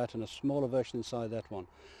inside that, and a smaller version inside that one,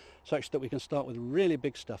 such that we can start with really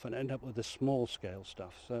big stuff and end up with the small scale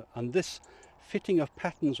stuff. So, and this fitting of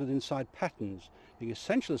patterns with inside patterns, being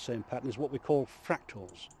essentially the same pattern, is what we call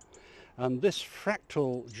fractals. And this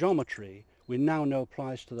fractal geometry we now know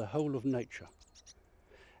applies to the whole of nature.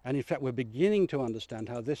 And in fact, we're beginning to understand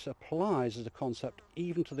how this applies as a concept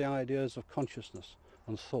even to the ideas of consciousness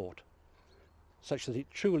and thought, such that it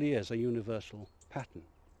truly is a universal pattern.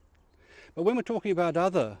 But when we're talking about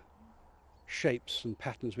other shapes and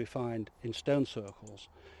patterns we find in stone circles,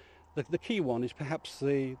 the key one is perhaps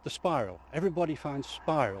the spiral. Everybody finds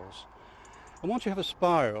spirals. And once you have a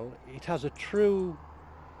spiral, it has a true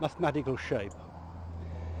mathematical shape.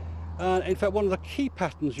 In fact, one of the key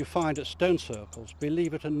patterns you find at stone circles,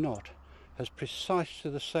 believe it or not, has precisely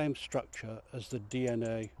the same structure as the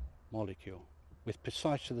DNA molecule, with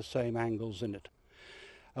precisely the same angles in it.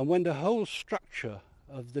 And when the whole structure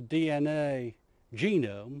of the DNA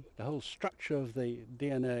genome, the whole structure of the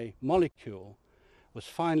DNA molecule was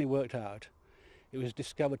finally worked out, it was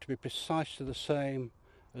discovered to be precisely the same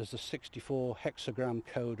as the 64 hexagram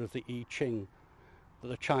code of the I Ching that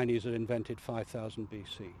the Chinese had invented 5000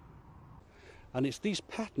 BC. And it's these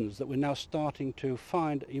patterns that we're now starting to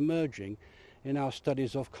find emerging in our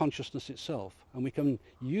studies of consciousness itself. And we can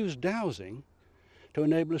use dowsing to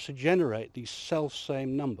enable us to generate these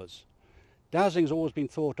self-same numbers. Dowsing has always been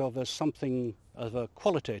thought of as something of a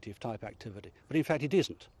qualitative type activity, but in fact it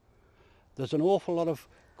isn't. There's an awful lot of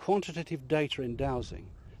quantitative data in dowsing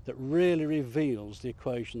that really reveals the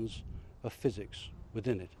equations of physics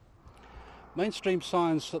within it. Mainstream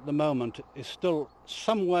science at the moment is still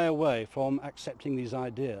some way away from accepting these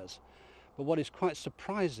ideas. But what is quite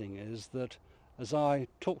surprising is that as I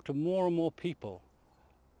talk to more and more people,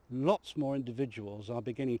 lots more individuals are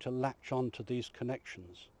beginning to latch on to these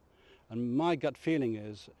connections. And my gut feeling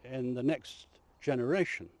is in the next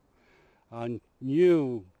generation, a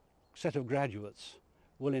new set of graduates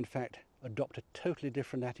will in fact adopt a totally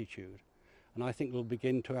different attitude. And I think will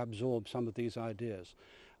begin to absorb some of these ideas.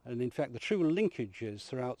 And in fact, the true linkages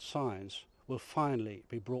throughout science will finally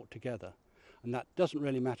be brought together. And that doesn't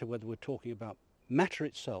really matter whether we're talking about matter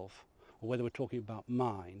itself or whether we're talking about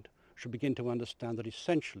mind. We should begin to understand that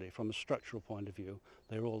essentially, from a structural point of view,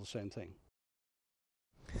 they're all the same thing.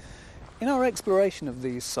 In our exploration of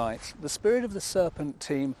these sites, the Spirit of the Serpent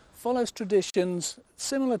team follows traditions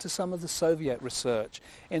similar to some of the Soviet research,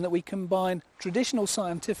 in that we combine traditional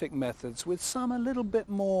scientific methods with some a little bit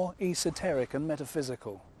more esoteric and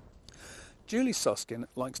metaphysical. Julie Soskin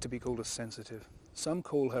likes to be called a sensitive. Some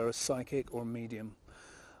call her a psychic or medium.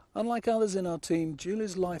 Unlike others in our team,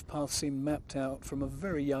 Julie's life path seemed mapped out from a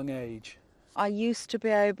very young age. I used to be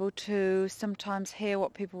able to sometimes hear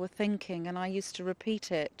what people were thinking, and I used to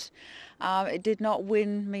repeat it. It did not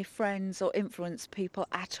win me friends or influence people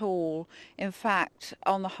at all. In fact,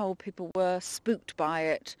 on the whole, people were spooked by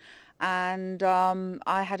it. And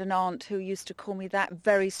I had an aunt who used to call me that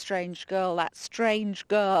very strange girl, that strange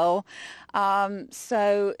girl.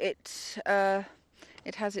 So it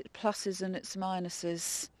has its pluses and its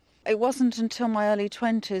minuses. It wasn't until my early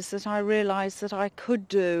 20s that I realised that I could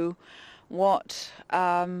do what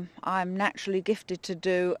I'm naturally gifted to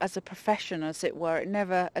do as a profession, as it were. It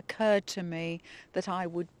never occurred to me that I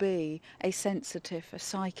would be a sensitive, a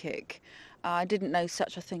psychic. I didn't know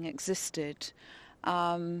such a thing existed.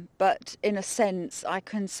 But in a sense, I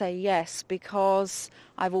can say yes, because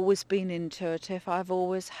I've always been intuitive. I've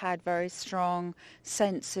always had very strong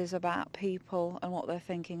senses about people and what they're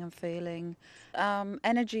thinking and feeling.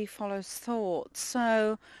 Energy follows thought.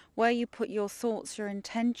 So where you put your thoughts, your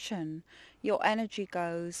intention, your energy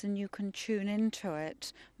goes, and you can tune into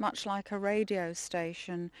it, much like a radio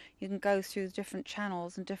station. You can go through different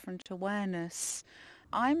channels and different awareness.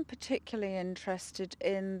 I'm particularly interested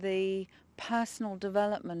in the personal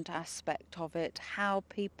development aspect of it, how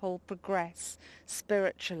people progress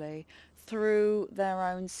spiritually through their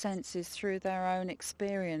own senses, through their own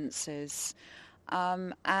experiences.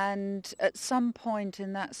 And at some point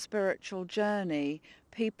in that spiritual journey,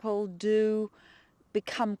 people do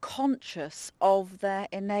become conscious of their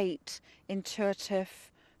innate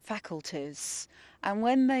intuitive faculties. And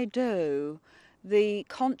when they do, the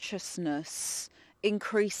consciousness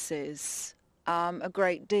increases a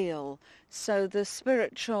great deal. So the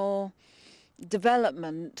spiritual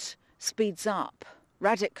development speeds up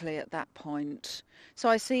radically at that point. So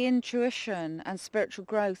I see intuition and spiritual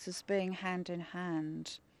growth as being hand in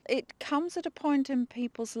hand. It comes at a point in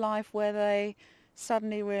people's life where they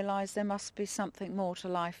suddenly realise there must be something more to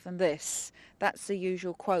life than this. That's the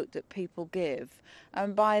usual quote that people give.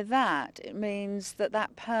 And by that, it means that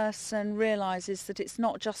that person realises that it's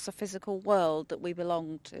not just the physical world that we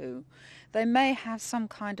belong to. They may have some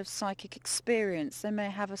kind of psychic experience. They may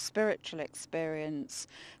have a spiritual experience.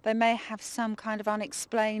 They may have some kind of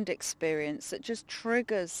unexplained experience that just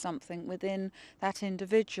triggers something within that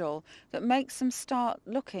individual that makes them start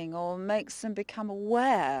looking or makes them become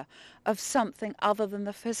aware of something other than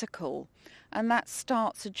the physical. And that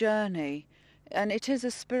starts a journey. And it is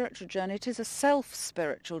a spiritual journey. It is a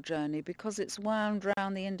self-spiritual journey because it's wound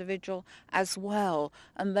around the individual as well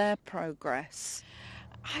and their progress.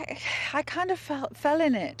 I kind of fell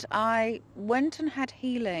in it. I went and had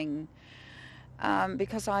healing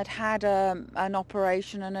because I'd had an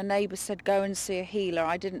operation and a neighbour said go and see a healer.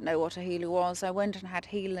 I didn't know what a healer was. I went and had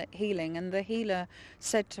healing and the healer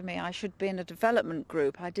said to me I should be in a development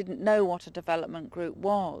group. I didn't know what a development group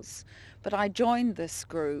was, but I joined this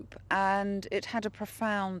group and it had a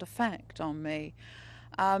profound effect on me,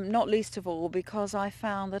 not least of all because I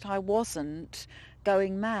found that I wasn't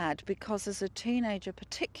going mad, because as a teenager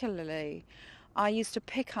particularly I used to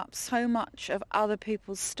pick up so much of other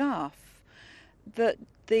people's stuff that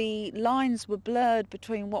the lines were blurred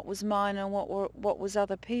between what was mine and what was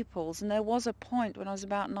other people's. And there was a point when I was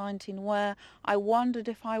about 19 where I wondered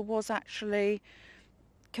if I was actually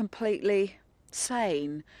completely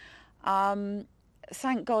sane.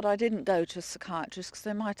 Thank God I didn't go to a psychiatrist because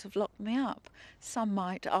they might have locked me up. Some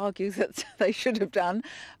might argue that they should have done.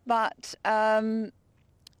 But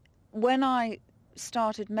when I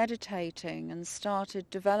started meditating and started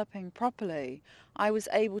developing properly, I was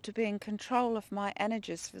able to be in control of my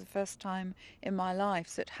energies for the first time in my life.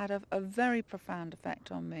 So it had a very profound effect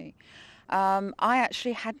on me. I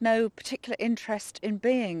actually had no particular interest in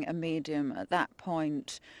being a medium at that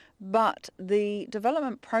point. But the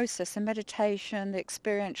development process, the meditation, the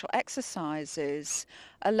experiential exercises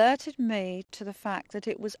alerted me to the fact that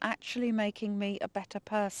it was actually making me a better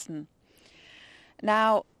person.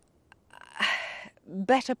 Now,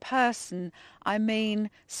 better person, I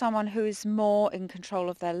mean someone who is more in control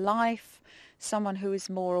of their life, someone who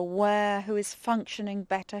is more aware, who is functioning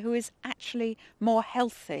better, who is actually more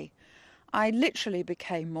healthy. I literally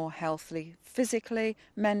became more healthy, physically,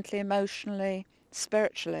 mentally, emotionally,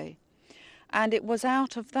 spiritually. And it was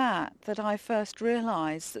out of that that I first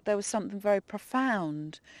realised that there was something very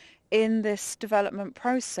profound in this development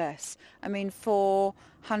process. I mean, for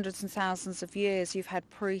hundreds and thousands of years you've had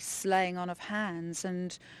priests laying on of hands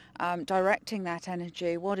and directing that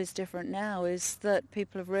energy. What is different now is that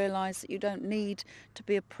people have realised that you don't need to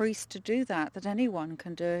be a priest to do that, that anyone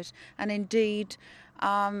can do it. And indeed,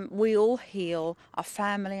 we all heal our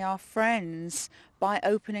family, our friends, by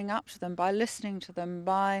opening up to them, by listening to them,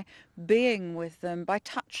 by being with them, by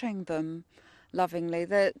touching them lovingly.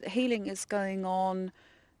 The healing is going on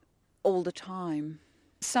all the time.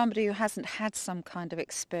 Somebody who hasn't had some kind of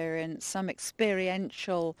experience, some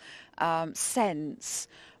experiential sense,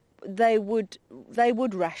 they would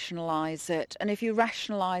rationalise it. And if you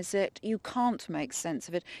rationalise it, you can't make sense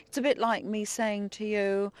of it. It's a bit like me saying to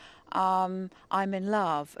you, I'm in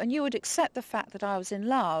love. And you would accept the fact that I was in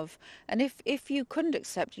love. And if you couldn't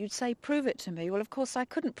accept it, you'd say, prove it to me. Well, of course, I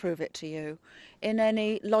couldn't prove it to you in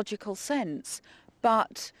any logical sense.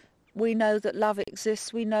 But we know that love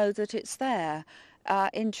exists. We know that it's there.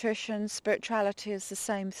 Intuition, spirituality is the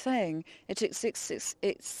same thing. It exists,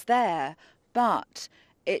 it's there, but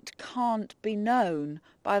it can't be known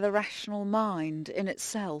by the rational mind in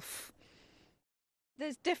itself.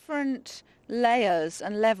 There's different layers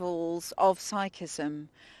and levels of psychism.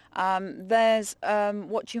 There's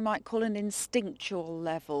what you might call an instinctual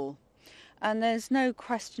level. And there's no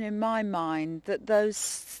question in my mind that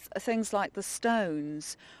those things like the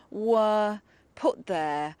stones were put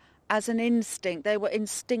there as an instinct. They were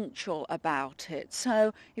instinctual about it.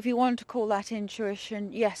 So if you want to call that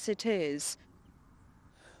intuition, yes, it is.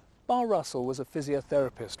 Bar Russell was a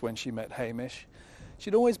physiotherapist when she met Hamish.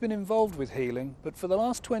 She'd always been involved with healing, but for the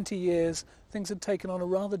last 20 years, things had taken on a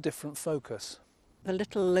rather different focus. The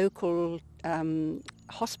little local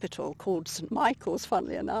hospital called St Michael's,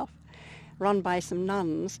 funnily enough, run by some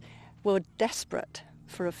nuns, were desperate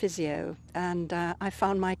for a physio, and I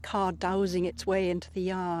found my car dowsing its way into the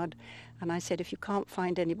yard, and I said, if you can't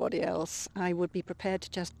find anybody else, I would be prepared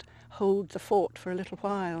to just hold the fort for a little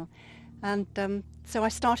while. And so I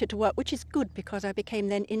started to work, which is good because I became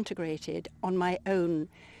then integrated on my own.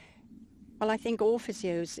 Well, I think all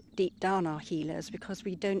physios deep down are healers because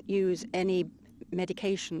we don't use any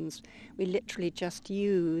medications. We literally just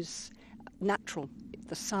use natural,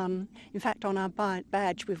 the sun. In fact, on our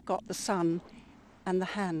badge, we've got the sun and the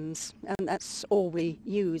hands, and that's all we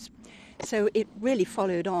use. So it really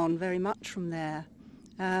followed on very much from there.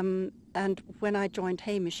 And when I joined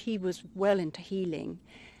Hamish, he was well into healing,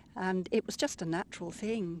 and it was just a natural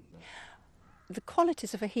thing. The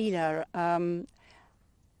qualities of a healer,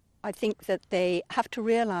 I think that they have to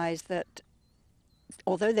realise that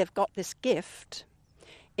although they've got this gift,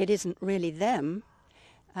 it isn't really them,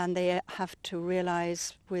 and they have to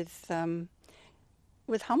realise with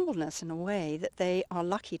humbleness in a way that they are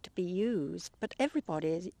lucky to be used. But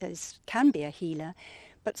everybody can be a healer,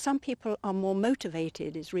 but some people are more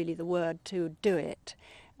motivated, is really the word, to do it,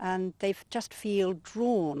 and they just feel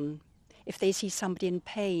drawn. If they see somebody in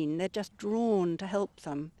pain, they're just drawn to help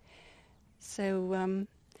them. So,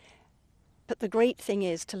 but the great thing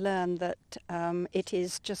is to learn that it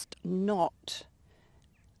is just not,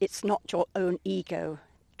 it's not your own ego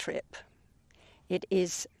trip. It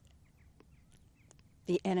is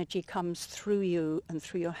the energy comes through you and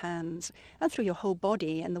through your hands and through your whole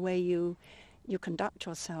body and the way you conduct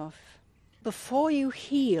yourself. Before you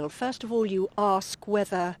heal, first of all, you ask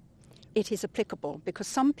whether it is applicable, because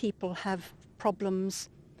some people have problems,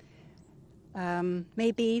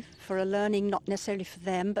 maybe for a learning, not necessarily for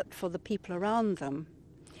them, but for the people around them.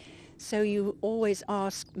 So you always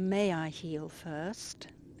ask, may I heal first?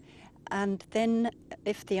 And then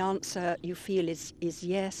if the answer you feel is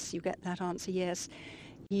yes, you get that answer yes,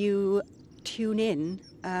 you tune in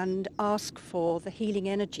and ask for the healing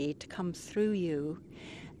energy to come through you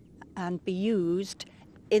and be used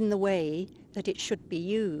in the way that it should be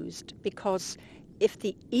used. Because if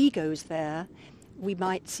the ego's there, we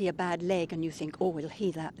might see a bad leg and you think, oh, we'll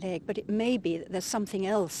heal that leg. But it may be that there's something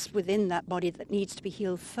else within that body that needs to be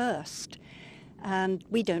healed first. And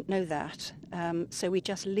we don't know that. So we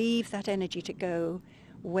just leave that energy to go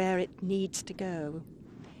where it needs to go.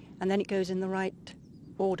 And then it goes in the right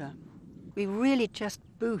order. We really just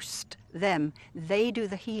boost them. They do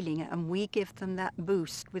the healing and we give them that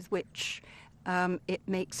boost with which it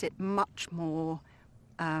makes it much more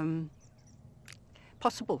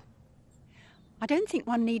possible. I don't think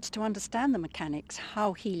one needs to understand the mechanics,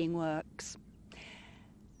 how healing works.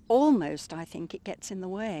 Almost, I think, it gets in the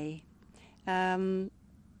way.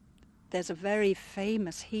 There's a very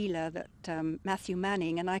famous healer, that Matthew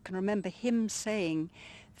Manning, and I can remember him saying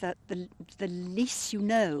that the least you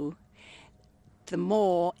know, the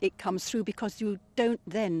more it comes through, because you don't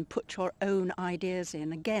then put your own ideas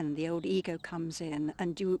in. Again, the old ego comes in,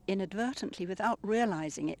 and you inadvertently, without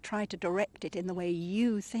realizing it, try to direct it in the way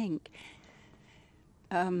you think.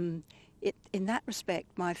 In that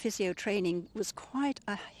respect, my physio training was quite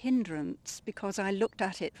a hindrance, because I looked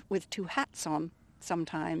at it with two hats on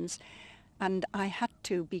sometimes, and I had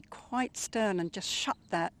to be quite stern and just shut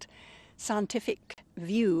that scientific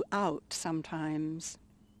view out sometimes.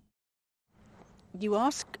 You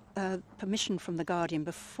ask permission from the guardian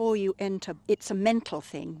before you enter. It's a mental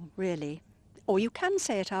thing, really. Or you can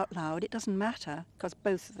say it out loud, it doesn't matter, because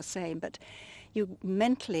both are the same, but you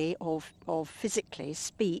mentally or physically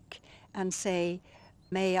speak and say,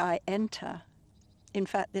 may I enter? In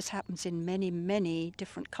fact, this happens in many, many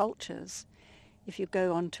different cultures. If you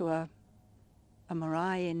go onto a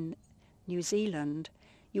marae in New Zealand,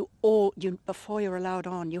 before you're allowed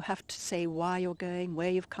on, you have to say why you're going, where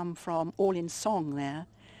you've come from, all in song there.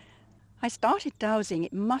 I started dowsing,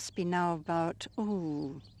 it must be now about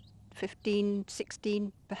 15,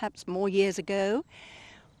 16, perhaps more years ago,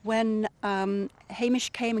 when Hamish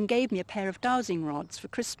came and gave me a pair of dowsing rods for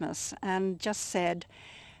Christmas and just said,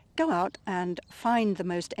 go out and find the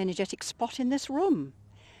most energetic spot in this room.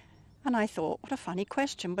 And I thought, what a funny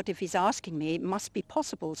question, but if he's asking me, it must be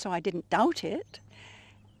possible, so I didn't doubt it.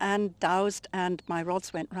 And dowsed, and my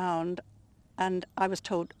rods went round, and I was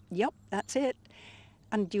told, yep, that's it.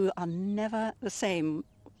 And you are never the same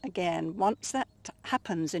again. Once that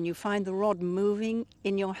happens and you find the rod moving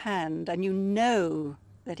in your hand and you know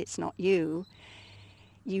that it's not you,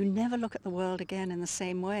 you never look at the world again in the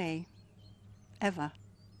same way, ever.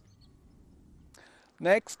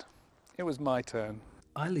 Next, it was my turn.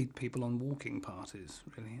 I lead people on walking parties,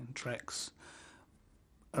 really, and treks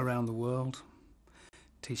around the world.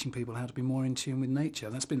 teaching people how to be more in tune with nature.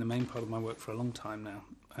 That's been the main part of my work for a long time now,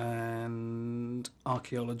 and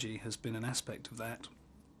archaeology has been an aspect of that.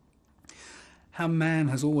 How man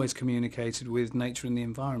has always communicated with nature and the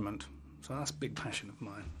environment. So that's a big passion of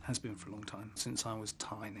mine, has been for a long time, since I was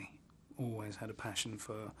tiny. Always had a passion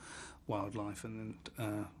for wildlife and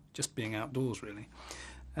just being outdoors, really.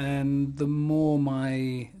 And the more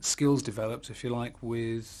my skills developed, if you like,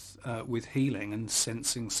 with healing and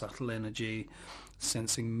sensing subtle energy,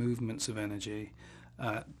 sensing movements of energy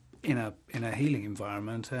in a healing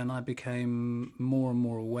environment, and I became more and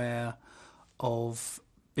more aware of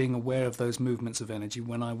being aware of those movements of energy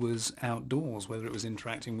when I was outdoors, whether it was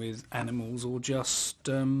interacting with animals or just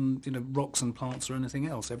rocks and plants or anything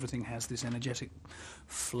else. Everything has this energetic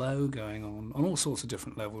flow going on all sorts of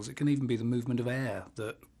different levels. It can even be the movement of air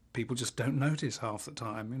that people just don't notice half the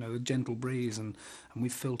time, the gentle breeze, and we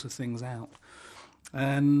filter things out.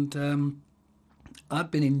 And I've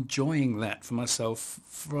been enjoying that for myself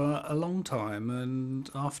for a long time, and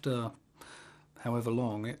after however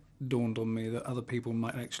long, it dawned on me that other people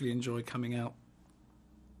might actually enjoy coming out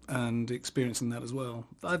and experiencing that as well.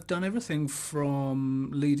 I've done everything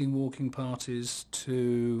from leading walking parties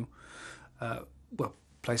to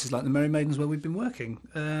places like the Merry Maidens where we've been working,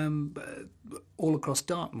 all across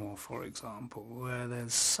Dartmoor, for example, where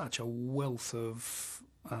there's such a wealth of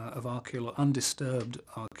undisturbed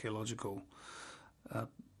archaeological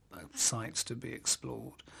sites to be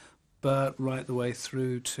explored. But right the way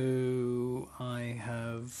through to, I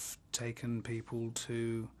have taken people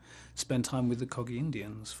to spend time with the Kogi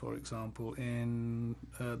Indians, for example, in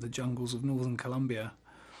the jungles of northern Colombia,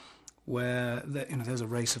 where there's a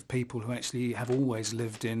race of people who actually have always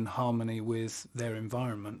lived in harmony with their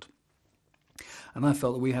environment. And I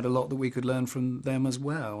felt that we had a lot that we could learn from them as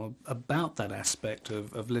well about that aspect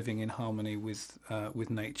of living in harmony with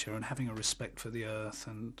nature and having a respect for the earth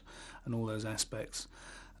and all those aspects.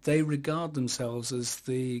 They regard themselves as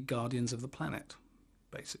the guardians of the planet,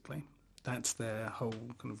 basically. That's their whole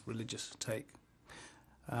kind of religious take.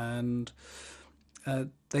 And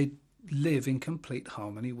they live in complete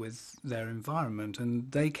harmony with their environment.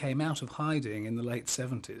 And they came out of hiding in the late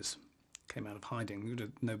 70s. Came out of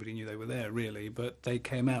hiding. Nobody knew they were there, really. But they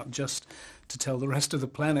came out just to tell the rest of the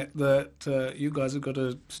planet that you guys have got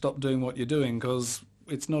to stop doing what you're doing, because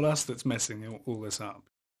it's not us that's messing all this up.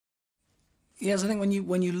 Yes, I think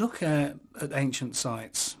when you look at ancient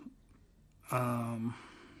sites and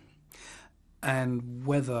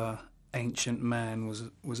whether ancient man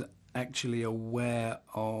was actually aware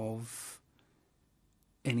of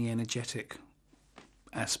any energetic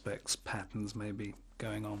aspects, patterns maybe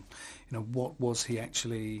going on, what was he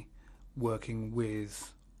actually working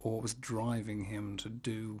with, or what was driving him to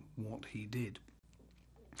do what he did?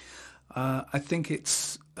 I think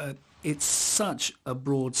it's such a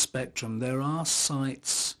broad spectrum. There are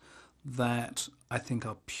sites that I think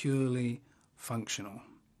are purely functional,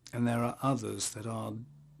 and there are others that are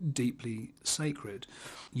deeply sacred.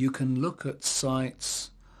 You can look at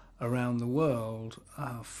sites around the world,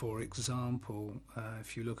 for example,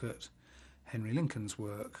 if you look at Henry Lincoln's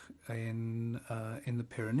work in the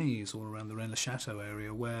Pyrenees or around the Rennes-le-Château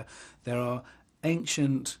area, where there are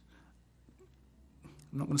ancient,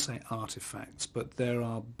 I'm not going to say artifacts, but there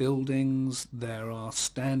are buildings, there are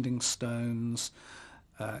standing stones,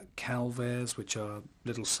 calvaires, which are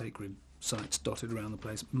little sacred sites dotted around the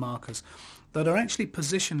place, markers, that are actually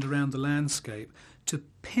positioned around the landscape to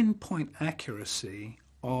pinpoint accuracy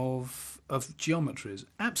of geometries,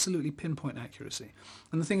 absolutely pinpoint accuracy.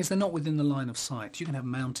 And the thing is, they're not within the line of sight. You can have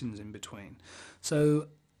mountains in between. So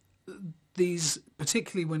these,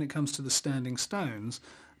 particularly when it comes to the standing stones,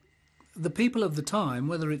 the people of the time,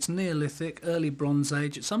 whether it's Neolithic, early Bronze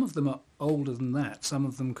Age, some of them are older than that. Some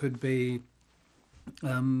of them could be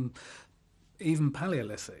even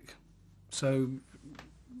Paleolithic. So,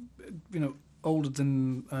 older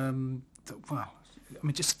than,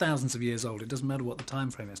 just thousands of years old. It doesn't matter what the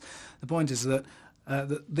time frame is. The point is that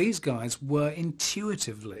these guys were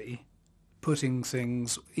intuitively putting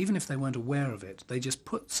things, even if they weren't aware of it, they just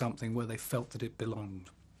put something where they felt that it belonged.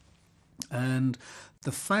 And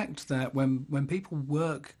the fact that when people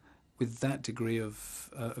work with that degree of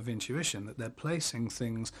intuition, that they're placing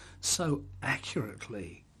things so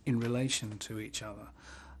accurately in relation to each other,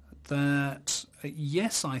 that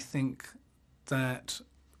yes, I think that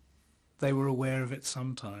they were aware of it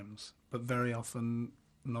sometimes, but very often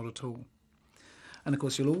not at all. And of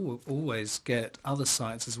course, you'll always get other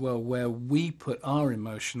sites as well where we put our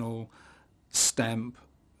emotional stamp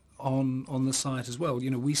on the site as well.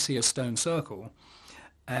 We see a stone circle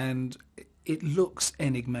and it looks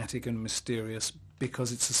enigmatic and mysterious,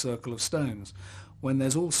 because it's a circle of stones, when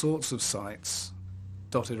there's all sorts of sites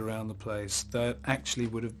dotted around the place that actually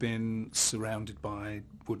would have been surrounded by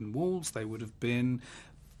wooden walls. They would have been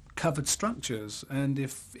covered structures, and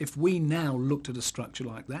if we now looked at a structure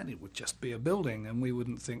like that, it would just be a building, and we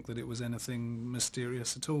wouldn't think that it was anything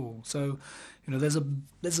mysterious at all. So, there's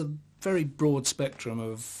a very broad spectrum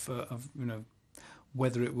of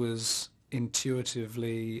whether it was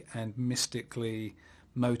intuitively and mystically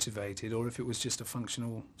motivated, or if it was just a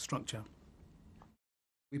functional structure.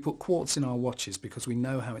 We put quartz in our watches because we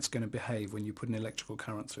know how it's going to behave when you put an electrical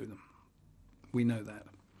current through them. We know that.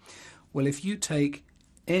 Well, if you take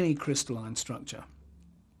any crystalline structure,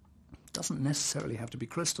 it doesn't necessarily have to be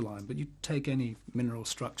crystalline, but you take any mineral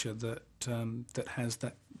structure that has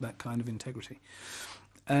that kind of integrity,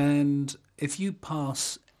 and if you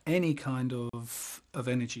pass any kind of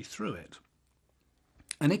energy through it,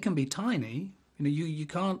 and it can be tiny, you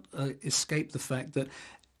can't escape the fact that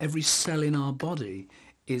every cell in our body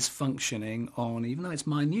is functioning on, even though it's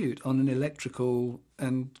minute, on an electrical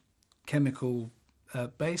and chemical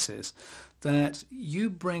basis, that you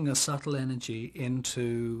bring a subtle energy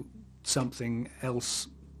into something else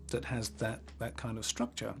that has that kind of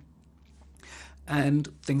structure, and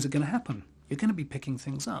things are going to happen. You're going to be picking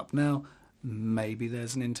things up. Now, maybe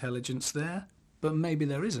there's an intelligence there, but maybe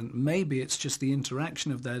there isn't. Maybe it's just the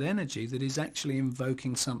interaction of that energy that is actually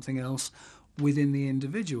invoking something else within the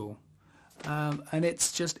individual. And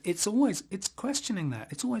it's questioning that.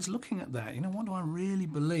 It's always looking at that. What do I really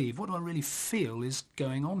believe? What do I really feel is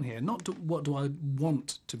going on here? Not what do I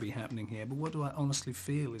want to be happening here, but what do I honestly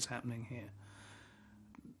feel is happening here?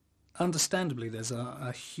 Understandably, there's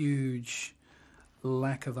a huge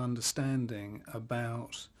lack of understanding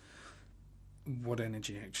about what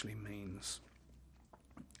energy actually means.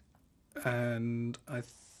 And I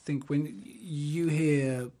think when you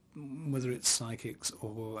hear, whether it's psychics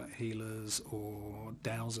or healers or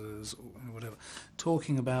dowsers or whatever,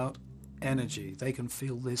 talking about energy, they can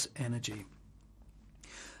feel this energy.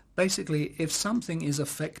 Basically, if something is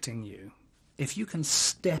affecting you, if you can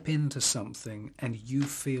step into something and you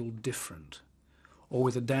feel different, or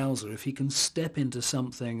with a dowser, if he can step into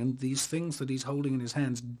something and these things that he's holding in his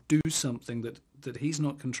hands do something that he's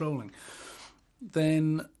not controlling,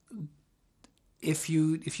 then if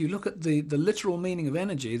you look at the literal meaning of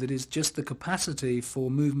energy, that is just the capacity for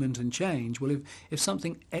movement and change, well, if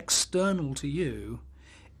something external to you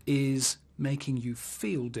is making you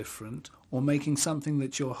feel different, or making something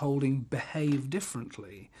that you're holding behave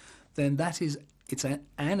differently, then it's an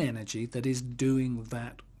energy that is doing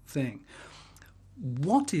that thing.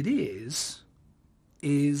 What it is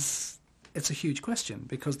it's a huge question,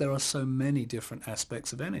 because there are so many different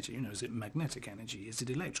aspects of energy. Is it magnetic energy? Is it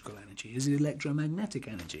electrical energy? Is it electromagnetic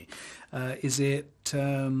energy? Is it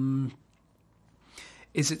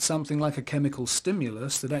something like a chemical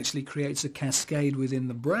stimulus that actually creates a cascade within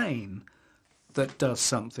the brain that does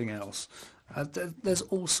something else? There's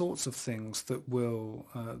all sorts of things that will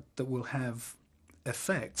have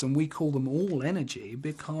effects, and we call them all energy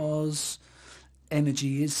because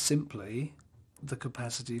energy is simply the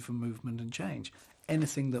capacity for movement and change.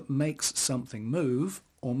 Anything that makes something move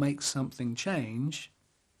or makes something change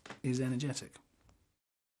is energetic.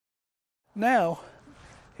 Now,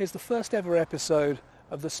 here's the first ever episode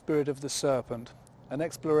of The Spirit of the Serpent, an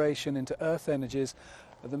exploration into earth energies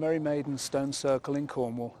at the Merry Maiden Stone Circle in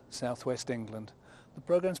Cornwall, southwest England. The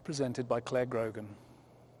programme's presented by Clare Grogan.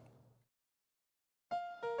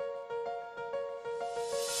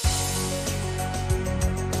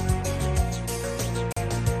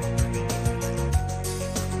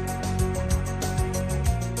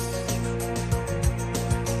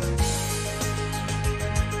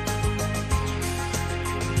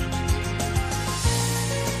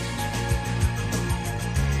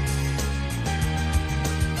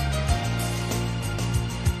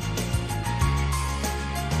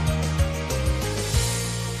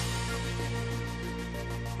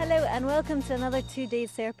 And welcome to another 2-day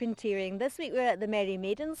serpenteering. This week we're at the Merry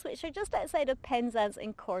Maidens, which are just outside of Penzance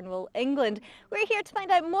in Cornwall, England. We're here to find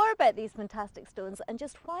out more about these fantastic stones and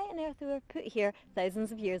just why on earth they were put here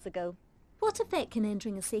thousands of years ago. What effect can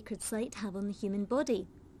entering a sacred site have on the human body?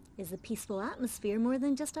 Is the peaceful atmosphere more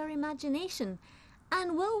than just our imagination?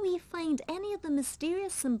 And will we find any of the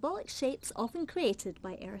mysterious symbolic shapes often created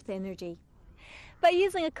by earth energy? By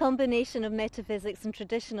using a combination of metaphysics and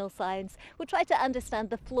traditional science, we'll try to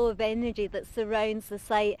understand the flow of energy that surrounds the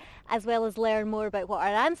site, as well as learn more about what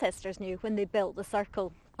our ancestors knew when they built the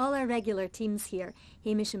circle. All our regular teams here,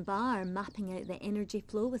 Hamish and Ba, are mapping out the energy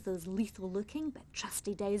flow with those lethal-looking but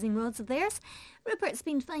trusty dowsing rods of theirs. Rupert's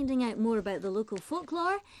been finding out more about the local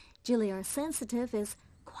folklore. Julie, our sensitive, is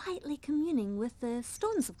quietly communing with the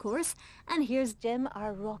stones, of course. And here's Jim,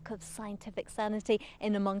 our rock of scientific sanity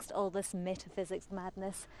in amongst all this metaphysics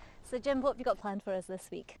madness. So Jim, what have you got planned for us this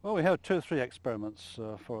week? Well, we have 2 or 3 experiments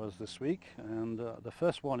for us this week, and the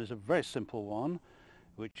first one is a very simple one,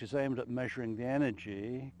 which is aimed at measuring the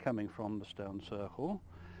energy coming from the stone circle.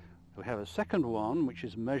 We have a second one, which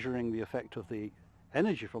is measuring the effect of the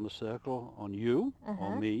energy from the circle on you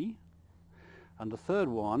or me. And the third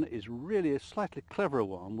one is really a slightly cleverer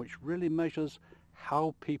one, which really measures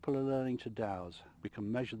how people are learning to dowse. We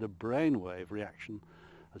can measure the brainwave reaction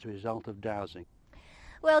as a result of dowsing.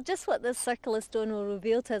 Well, just what this circle of stone will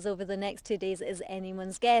reveal to us over the next 2 days is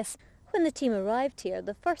anyone's guess. When the team arrived here,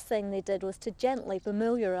 the first thing they did was to gently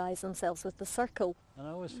familiarise themselves with the circle. And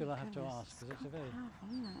I always feel I have to ask, because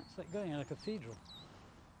it's like going in a cathedral.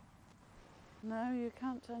 No, you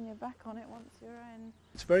can't turn your back on it once you're in.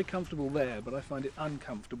 It's very comfortable there, but I find it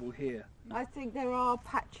uncomfortable here. I think there are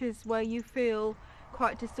patches where you feel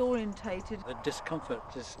quite disorientated. The discomfort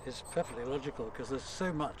is perfectly logical, because there's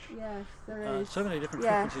so much. Yes, there is. So many different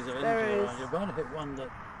Yes, frequencies of there energy is. around. You're bound to hit one that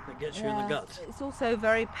gets you in the gut. It's also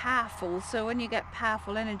very powerful, so when you get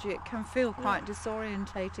powerful energy it can feel quite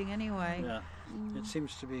disorientating anyway. Yeah, it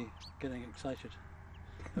seems to be getting excited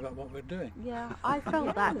about what we're doing. Yeah, I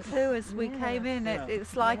felt that too as we came in.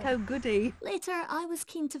 It's like, oh goody. Later, I was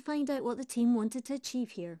keen to find out what the team wanted to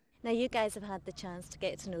achieve here. Now you guys have had the chance to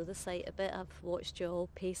get to know the site a bit. I've watched you all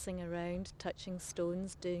pacing around, touching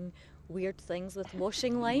stones, doing weird things with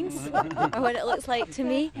washing lines, or what it looks like to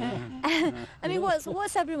me. I mean,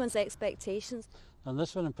 what's everyone's expectations? And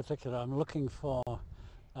this one in particular, I'm looking for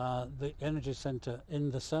the energy centre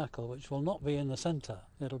in the circle, which will not be in the centre.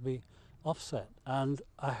 It'll be offset. And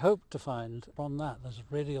I hope to find from that there's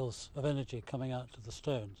radials of energy coming out to the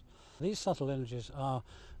stones. These subtle energies are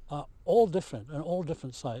all different and all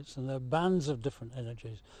different sites, and they're bands of different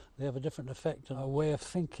energies. They have a different effect on our way of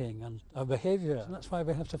thinking and our behaviour, and that's why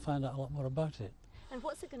we have to find out a lot more about it. And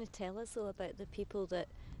what's it going to tell us though about the people that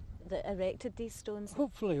erected these stones?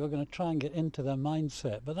 Hopefully we're going to try and get into their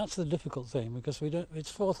mindset, but that's the difficult thing, because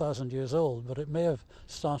it's 4,000 years old, but it may have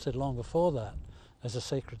started long before that as a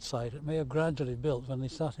sacred site. It may have gradually built when they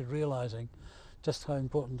started realising just how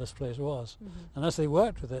important this place was. And as they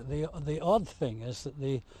worked with it, the odd thing is that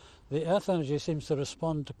the earth energy seems to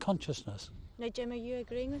respond to consciousness. Now Jim, are you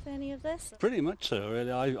agreeing with any of this? Pretty much so,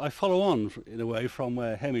 really. I follow on, in a way, from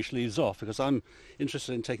where Hamish leaves off, because I'm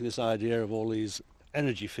interested in taking this idea of all these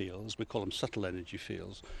energy fields, we call them subtle energy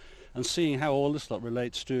fields, and seeing how all this lot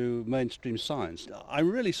relates to mainstream science. I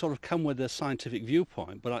really sort of come with a scientific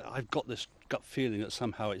viewpoint, but I've got this gut feeling that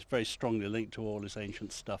somehow it's very strongly linked to all this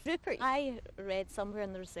ancient stuff. Rupert, I read somewhere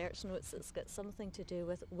in the research notes it's got something to do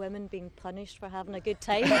with women being punished for having a good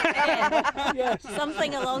time. Yes.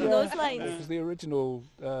 Something along those lines. Because the original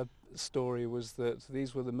story was that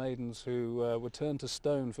these were the maidens who were turned to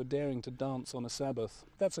stone for daring to dance on a Sabbath.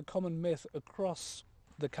 That's a common myth across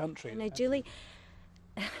the country. Now Julie,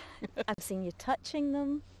 I've seen you touching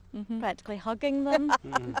them, practically hugging them.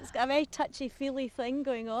 It's got a very touchy-feely thing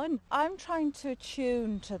going on. I'm trying to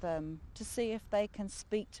attune to them to see if they can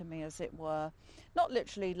speak to me, as it were. Not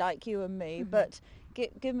literally like you and me, but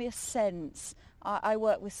give me a sense. I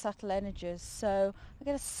work with subtle energies, so I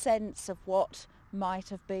get a sense of what might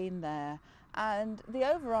have been there. And the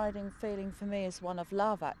overriding feeling for me is one of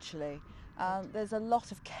love, actually. There's a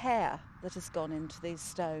lot of care that has gone into these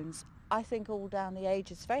stones. I think all down the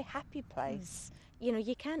ages, it's a very happy place. You know,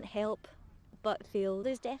 you can't help but feel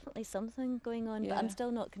there's definitely something going on, but I'm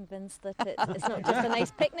still not convinced that it's not just a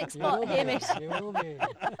nice picnic spot, Hamish. You will be.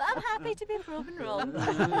 But I'm happy to be proven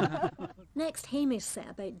wrong. Next, Hamish set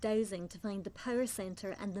about dowsing to find the power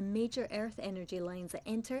centre and the major earth energy lines that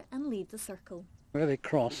enter and leave the circle. Where they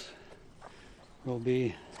cross will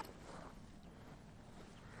be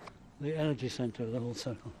the energy centre of the whole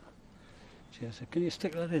circle. So can you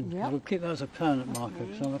stick that in? Yep. We'll keep that as a permanent marker,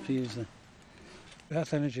 because I'll have to use the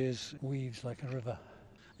earth energy weaves like a river.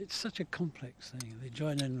 It's such a complex thing. They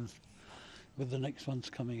join in with the next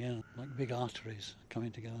ones coming in, like big arteries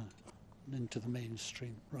coming together into the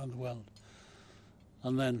mainstream around the world,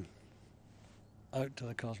 and then out to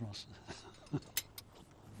the cosmos.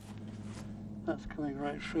 That's coming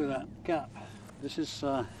right through that gap. This is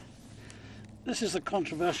the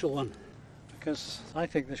controversial one, because I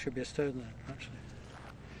think there should be a stone there, actually.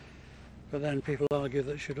 But then people argue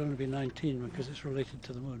that it should only be 19 because it's related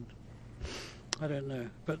to the moon. I don't know.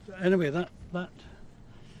 But anyway, that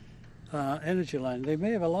energy line, they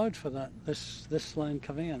may have allowed for that, this line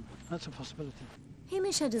coming in. That's a possibility.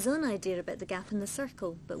 Hamish had his own idea about the gap in the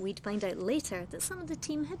circle, but we'd find out later that some of the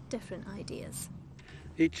team had different ideas.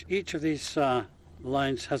 Each of these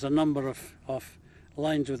lines has a number of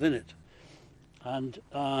lines within it, and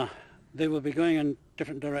they will be going in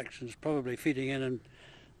different directions, probably feeding in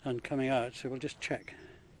and coming out, so we'll just check.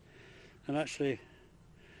 And actually,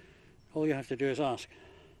 all you have to do is ask.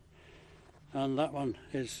 And that one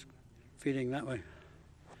is feeding that way.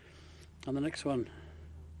 And the next one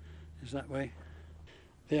is that way.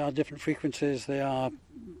 They are different frequencies. They are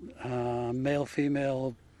male,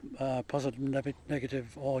 female, positive, negative,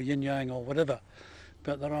 or yin-yang, or whatever.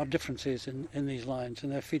 But there are differences in these lines,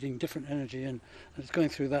 and they're feeding different energy in. And it's going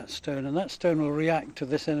through that stone, and that stone will react to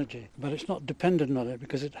this energy. But it's not dependent on it,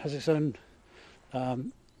 because it has its own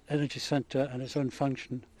energy centre and its own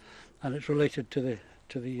function, and it's related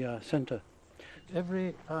to the centre.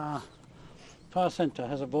 Every power centre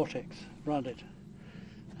has a vortex around it,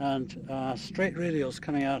 and straight radials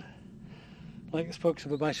coming out like the spokes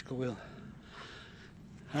of a bicycle wheel,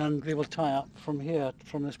 and they will tie up from here,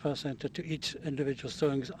 from this power centre, to each individual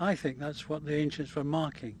stone. Because I think that's what the ancients were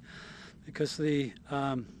marking, because they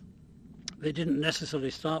didn't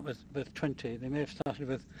necessarily start with 20. They may have started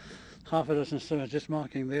with half a dozen stones, just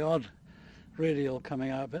marking the odd radial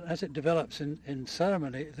coming out. But as it develops in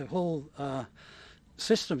ceremony, the whole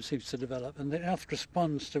system seems to develop, and the earth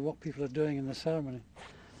responds to what people are doing in the ceremony.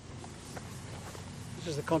 This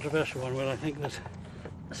is the controversial one, where I think there's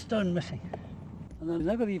a stone missing. And they're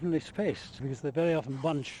never evenly spaced, because they very often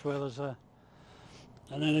bunch where there's an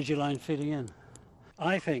energy line feeding in.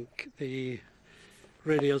 I think the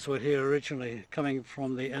radials were here originally coming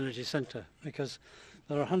from the energy centre, because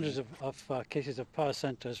there are hundreds of cases of power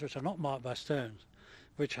centres which are not marked by stones,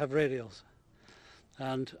 which have radials.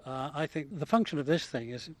 And I think the function of this thing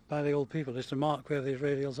is, by the old people, is to mark where these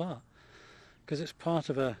radials are, because it's part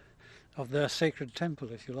of their sacred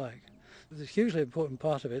temple, if you like. The hugely important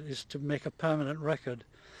part of it is to make a permanent record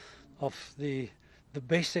of the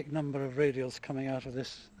basic number of radials coming out of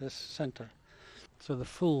this centre. So the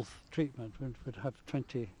full treatment would have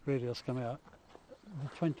 20 radials coming out,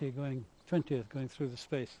 the 20th going through the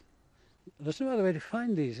space. There's no other way to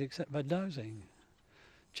find these except by dowsing.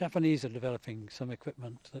 Japanese are developing some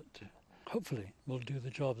equipment that hopefully will do the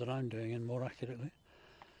job that I'm doing and more accurately.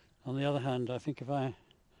 On the other hand, I think if I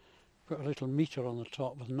put a little meter on the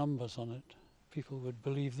top with numbers on it, people would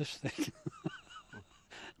believe this thing.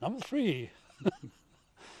 Number 3.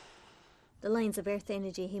 The lines of earth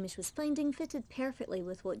energy Hamish was finding fitted perfectly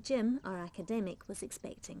with what Jim, our academic, was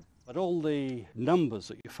expecting. But all the numbers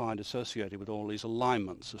that you find associated with all these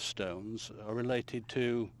alignments of stones are related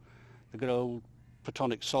to the good old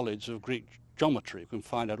Platonic solids of Greek geometry. You can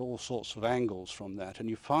find out all sorts of angles from that, and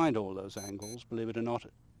you find all those angles, believe it or not,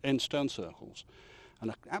 in stone circles. And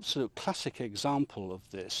an absolute classic example of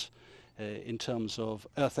this in terms of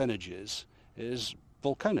earth energies is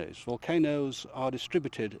volcanoes. Volcanoes are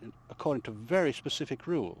distributed according to very specific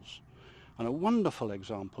rules. And a wonderful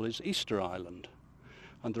example is Easter Island.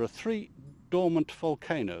 And there are 3 dormant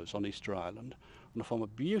volcanoes on Easter Island, and they form a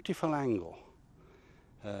beautiful angle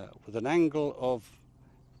with an angle of,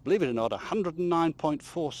 believe it or not,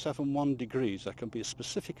 109.471 degrees. I can be as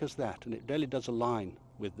specific as that, and it really does align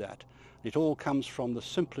with that. It all comes from the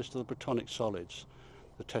simplest of the Platonic solids,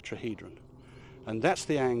 the tetrahedron. And that's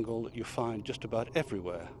the angle that you find just about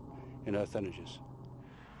everywhere in earth energies.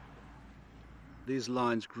 These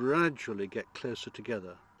lines gradually get closer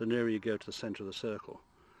together the nearer you go to the centre of the circle.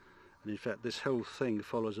 And in fact, this whole thing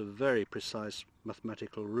follows a very precise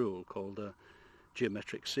mathematical rule called a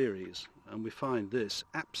geometric series. And we find this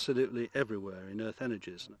absolutely everywhere in earth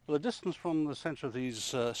energies. Well, the distance from the centre of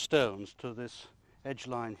these stones to this edge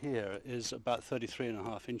line here is about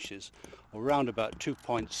 33.5 inches, or around about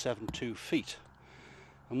 2.72 feet.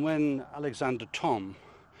 And when Alexander Thom,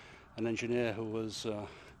 an engineer who was a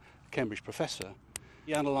Cambridge professor,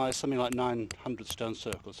 he analysed something like 900 stone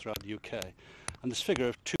circles throughout the UK, and this figure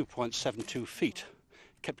of 2.72 feet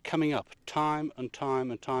kept coming up time and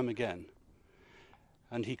time and time again.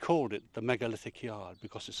 And he called it the megalithic yard,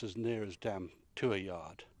 because it's as near as damn to a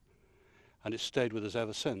yard. And it's stayed with us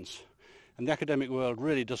ever since. And the academic world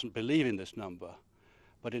really doesn't believe in this number,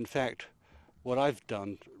 but in fact what I've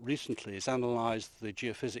done recently is analyse the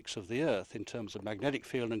geophysics of the Earth in terms of magnetic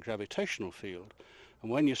field and gravitational field, and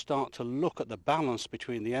when you start to look at the balance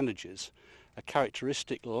between the energies, a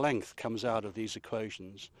characteristic length comes out of these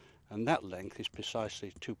equations, and that length is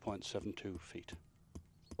precisely 2.72 feet.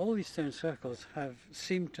 All these stone circles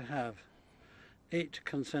seem to have 8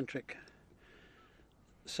 concentric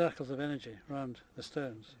circles of energy around the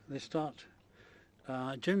stones. They start,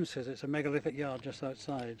 Jim says it's a megalithic yard just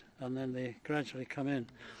outside, and then they gradually come in.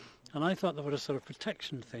 And I thought there was a sort of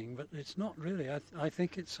protection thing, but it's not really. I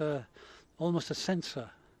think it's almost a sensor.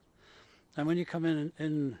 And when you come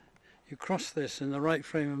in, you cross this in the right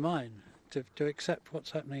frame of mind to accept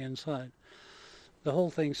what's happening inside, the whole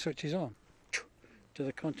thing switches on to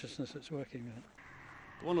the consciousness that's working with it.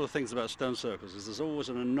 One of the things about stone circles is there's always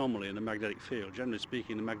an anomaly in the magnetic field. Generally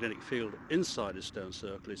speaking, the magnetic field inside a stone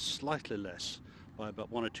circle is slightly less by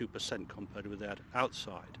about 1 or 2% compared with that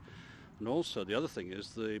outside. And also the other thing is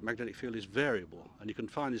the magnetic field is variable, and you can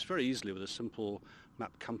find this very easily with a simple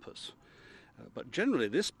map compass. But generally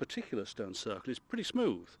this particular stone circle is pretty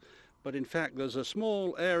smooth, but in fact there's a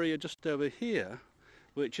small area just over here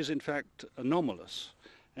which is in fact anomalous,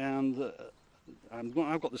 and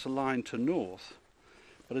I've got this aligned to north.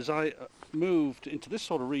 But as I moved into this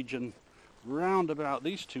sort of region round about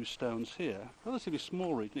these two stones here, relatively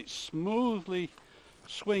small region, it smoothly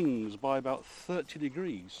swings by about 30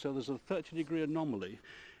 degrees. So there's a 30-degree anomaly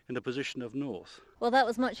in the position of north. Well, that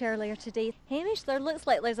was much earlier today. Hamish, there looks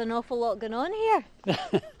like there's an awful lot going on here.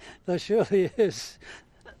 There surely is.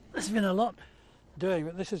 There's been a lot doing,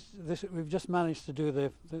 but we've just managed to do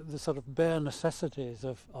the sort of bare necessities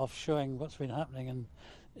of showing what's been happening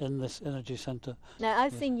in this energy centre. Now,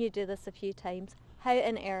 I've seen you do this a few times. How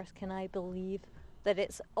on earth can I believe that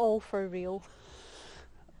it's all for real?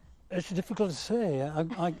 It's difficult to say.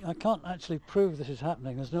 I can't actually prove this is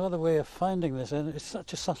happening. There's no other way of finding this, and it's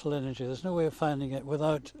such a subtle energy. There's no way of finding it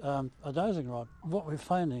without a dowsing rod. What we're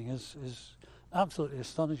finding is absolutely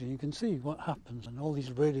astonishing. You can see what happens, and all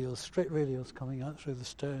these radials, straight radials coming out through the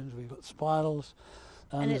stones. We've got spirals.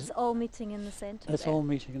 And it's all meeting in the centre. It's all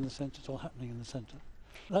meeting in the centre. It's all happening in the centre.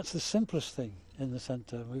 That's the simplest thing in the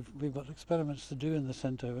centre. We've got experiments to do in the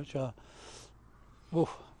centre which are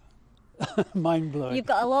mind-blowing. You've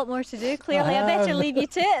got a lot more to do, clearly. I better leave you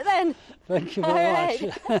to it then. Thank you very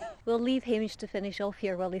much. We'll leave Hamish to finish off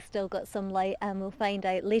here while he's still got some light, and we'll find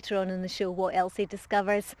out later on in the show what else he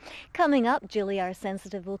discovers. Coming up, Julie, our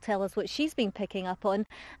sensitive, will tell us what she's been picking up on,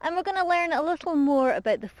 and we're going to learn a little more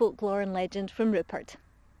about the folklore and legend from Rupert.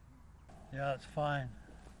 Yeah, it's fine.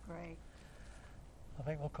 Great. I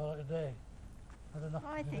think we'll call it a day.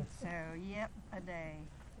 I think so, yep, a day.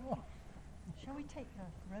 Oh. Shall we take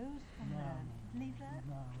the rose from there? Leave that?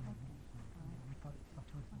 No. We'll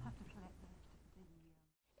have to collect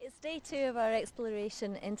that. It's day 2 of our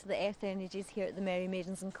exploration into the earth energies here at the Merry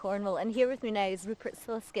Maidens in Cornwall, and here with me now is Rupert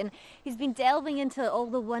Soskin. He's been delving into all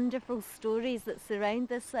the wonderful stories that surround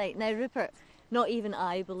this site. Now, Rupert, not even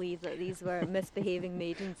I believe that these were misbehaving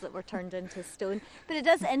maidens that were turned into stone, but it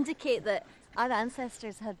does indicate that our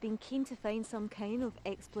ancestors had been keen to find some kind of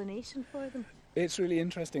explanation for them. It's really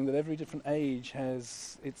interesting that every different age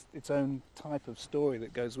has its own type of story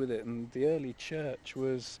that goes with it, and the early church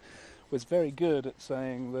was very good at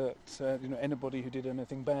saying that anybody who did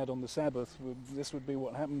anything bad on the Sabbath, this would be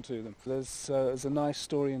what happened to them. There's a nice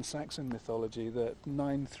story in Saxon mythology that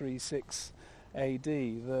 936 AD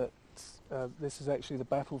that this is actually the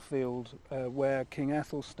battlefield where King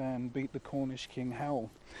Athelstan beat the Cornish King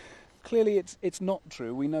Howell. Clearly it's not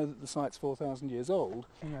true. We know that the site's 4,000 years old.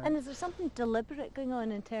 And is there something deliberate going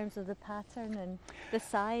on in terms of the pattern and the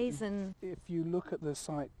size? And if you look at the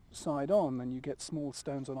site side on, then you get small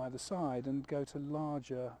stones on either side and go to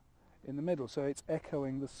larger in the middle. So it's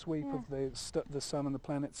echoing the sweep of the sun and the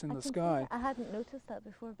planets in the sky. I hadn't noticed that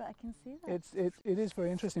before, but I can see that. It is very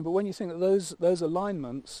interesting. But when you think that those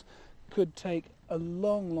alignments could take a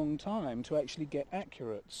long time to actually get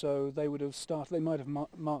accurate. So they would have started, they might have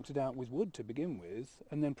marked it out with wood to begin with,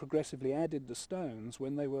 and then progressively added the stones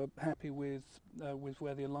when they were happy with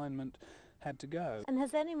where the alignment had to go. And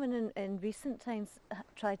has anyone in recent times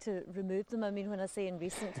tried to remove them? I mean, when I say in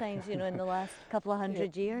recent times, in the last couple of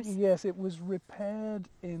hundred years? Yes, it was repaired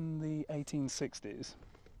in the 1860s.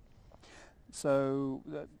 So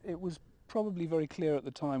it was probably very clear at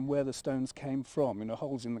the time where the stones came from,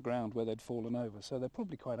 holes in the ground where they'd fallen over. So they're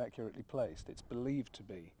probably quite accurately placed. It's believed to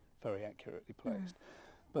be very accurately placed.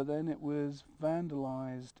 But then it was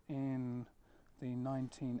vandalised in the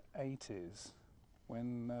 1980s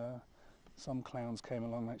when some clowns came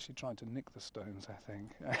along and actually tried to nick the stones, I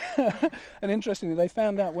think. And interestingly, they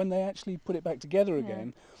found out when they actually put it back together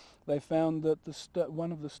again, they found that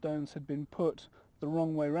one of the stones had been put the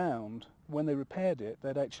wrong way round. When they repaired it,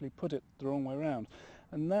 they'd actually put it the wrong way round.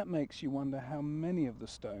 And that makes you wonder how many of the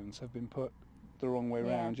stones have been put the wrong way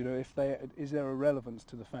round. Is there a relevance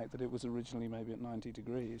to the fact that it was originally maybe at 90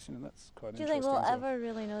 degrees? That's quite interesting. Do you think we'll ever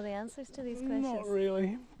really know the answers to these questions? Not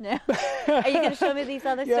really. No. Are you going to show me these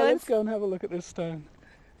other stones? Yeah, let's go and have a look at this stone.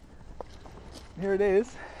 Here it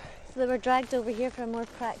is. So they were dragged over here for a more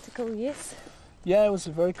practical use? Yeah, it was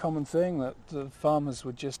a very common thing that the farmers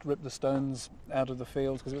would just rip the stones out of the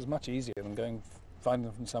fields because it was much easier than going find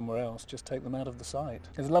them from somewhere else, just take them out of the site.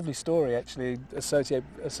 There's a lovely story actually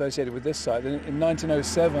associated with this site. In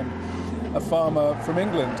 1907, a farmer from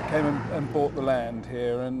England came and bought the land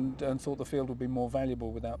here and thought the field would be more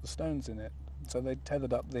valuable without the stones in it. So they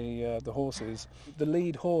tethered up the horses. The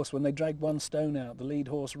lead horse, when they dragged one stone out, the lead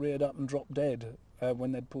horse reared up and dropped dead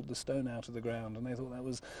when they'd pulled the stone out of the ground, and they thought that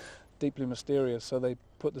was deeply mysterious, so they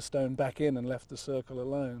put the stone back in and left the circle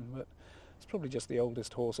alone. But it's probably just the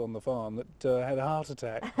oldest horse on the farm that had a heart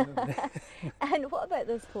attack. And what about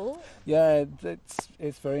this hole? Yeah,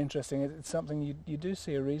 it's very interesting. It's something you do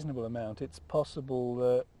see a reasonable amount. It's possible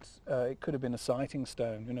that it could have been a sighting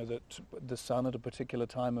stone, you know, that the sun at a particular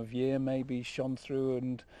time of year maybe shone through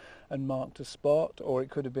and marked a spot, or it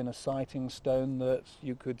could have been a sighting stone that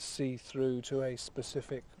you could see through to a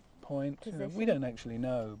specific point. You know, we don't actually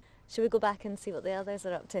know. Should we go back and see what the others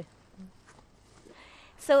are up to?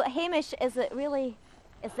 So, Hamish, is the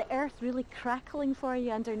earth really crackling for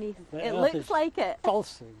you underneath? It looks like it.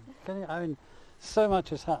 Pulsing. I mean, so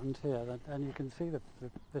much has happened here, and you can see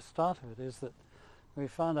the start of it is that we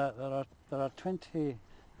found out that there are 20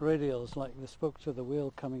 radials like the spokes of the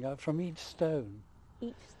wheel coming out from each stone.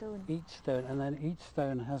 Each stone. Each stone, and then each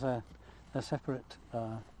stone has a separate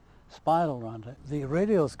spiral around it. The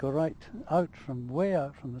radials go way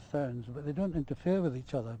out from the stones, but they don't interfere with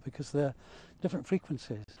each other because they're different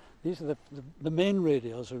frequencies. These are the main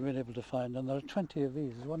radials we've been able to find, and there are 20 of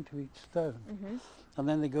these, one to each stone. Mm-hmm. And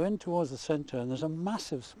then they go in towards the centre, and there's a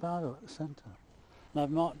massive spiral at the centre. And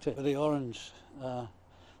I've marked it with the orange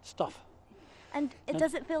stuff. And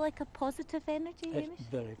does it feel like a positive energy, Hamish? It's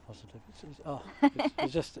very positive.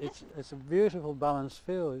 It's a beautiful balanced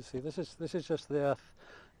field. You see, this is just the earth.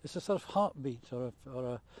 It's a sort of heartbeat or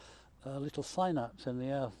a little synapse in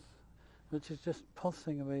the earth, which is just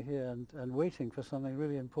pulsing away here and waiting for something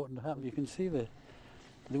really important to happen. You can see the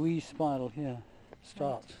wee spiral here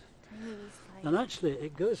starts. Right. And actually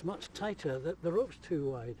it goes much tighter. The rope's too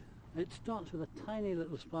wide. It starts with a tiny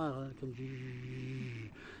little spiral and it comes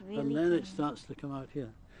really, and then it starts to come out here.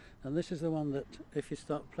 And this is the one that if you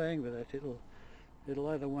start playing with it, it'll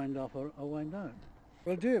either wind up or wind out.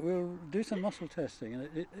 We'll do some muscle testing, and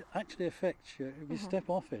it actually affects you. If you step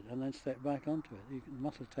off it and then step back onto it, you can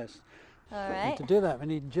muscle test. All right. And to do that, we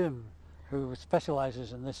need Jim, who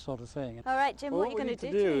specialises in this sort of thing. All right, Jim, what are you going to do?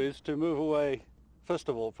 What we need to do is to move away, first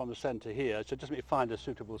of all, from the centre here. So just find a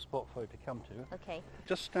suitable spot for you to come to. Okay.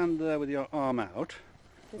 Just stand there with your arm out.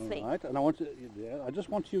 This way. Right, and I just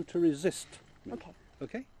want you to resist me. Okay.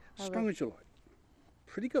 Okay? Strong as you like.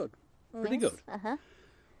 Pretty good. Pretty Yes. good. Uh-huh.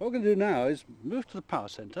 What we're going to do now is move to the power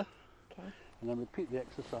centre. Okay. And then repeat the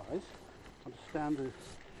exercise.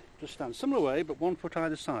 Just stand similar way, but 1 foot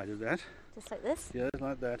either side of that. Just like this? Yeah,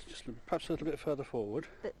 like that. Just perhaps a little bit further forward.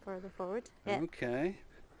 A bit further forward. Yeah. Okay.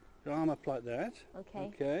 Your arm up like that.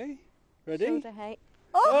 Okay. Okay. Ready? Shoulder height.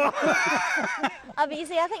 Oh! I'm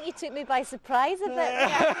easy. I think you took me by surprise a bit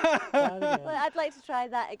there. Well, I'd like to try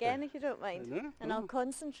that again if you don't mind. And I'll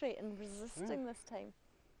concentrate on resisting this time.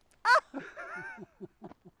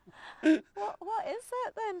 What is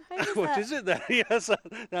that then? How does What that... is it then? Yes,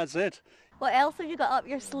 that's it. What else have you got up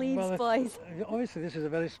your sleeves, boys? Obviously this is a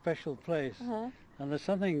very special place, and there's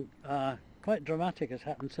something quite dramatic has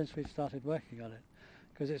happened since we started working on it,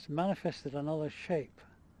 because it's manifested another shape.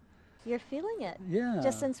 You're feeling it? Yeah.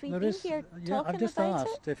 Just since we've been here talking I've just about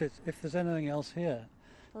asked if there's anything else here.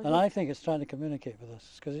 Well, And I think it's trying to communicate with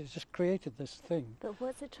us, because it's just created this thing. But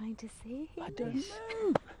what's it trying to say? I don't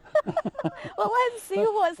know. Well, let's see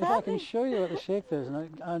what's If happening. I can show you what the shape is,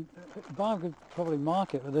 and Bob could probably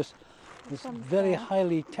mark it with this very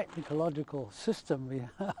highly technological system we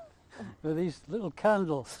have, with these little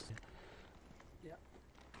candles. Yeah.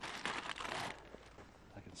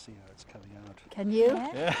 I can see how it's coming out. Can you?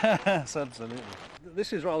 Yes, absolutely.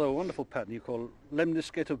 This is rather a wonderful pattern you call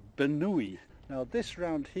lemniscate of Bernoulli. Now this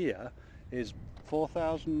round here is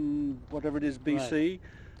 4,000 whatever it is BC. Right.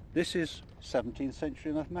 This is 17th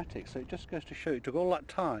century mathematics. So it just goes to show it took all that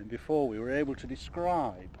time before we were able to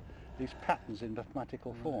describe these patterns in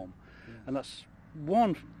mathematical form. Yeah. And that's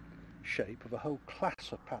one shape of a whole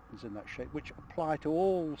class of patterns in that shape which apply to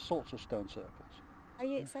all sorts of stone circles. Are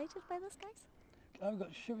you excited by this, guys? I've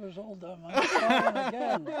got shivers all down my spine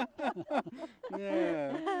again.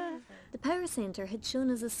 Yeah. The power centre had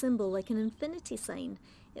shown us a symbol like an infinity sign.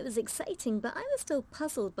 It was exciting, but I was still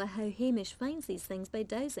puzzled by how Hamish finds these things by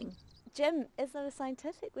dowsing. Jim, is there a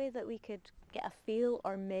scientific way that we could get a feel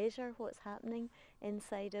or measure what's happening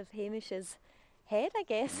inside of Hamish's head, I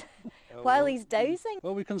guess, while he's dowsing?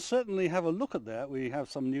 Well, we can certainly have a look at that. We have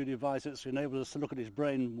some new devices that enable us to look at his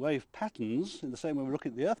brain wave patterns in the same way we look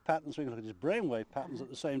at the Earth patterns. We can look at his brain wave patterns at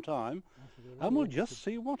the same time. and we'll just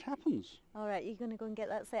see what happens. All right, you're going to go and get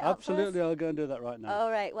that set up for us? Absolutely, I'll go and do that right now.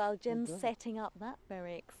 All right, while Jim's setting up that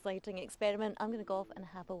very exciting experiment, I'm going to go off and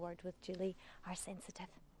have a word with Julie, our sensitive.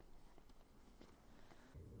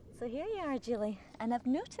 So here you are, Julie, and I've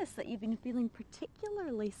noticed that you've been feeling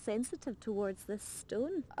particularly sensitive towards this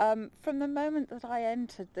stone. From the moment that I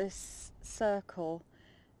entered this circle,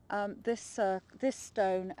 this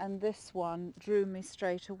stone and this one drew me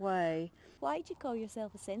straight away. Why do you call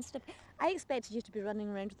yourself a sensitive? I expected you to be running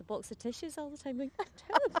around with a box of tissues all the time going, I'm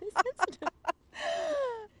terribly sensitive.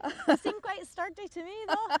 You seem quite sturdy to me,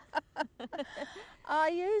 though. I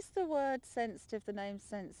use the word sensitive, the name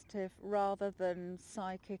sensitive, rather than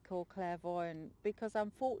psychic or clairvoyant, because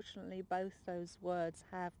unfortunately both those words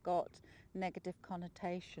have got negative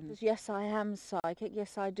connotations. Yes, I am psychic.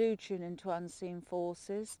 Yes, I do tune into unseen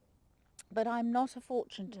forces, but I'm not a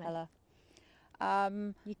fortune teller.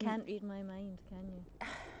 You can't read my mind, can you?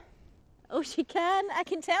 Oh, she can. I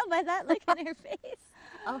can tell by that look on her face.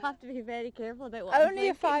 I'll have to be very careful about what Only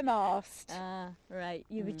if I'm asked. Ah, right.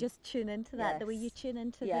 You would just tune into that, the way you tune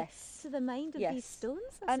into the mind of these stones,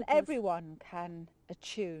 I and suppose. everyone can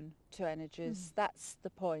attune to energies. That's the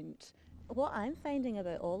point. What I'm finding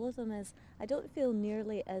about all of them is I don't feel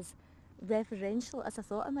nearly as reverential as I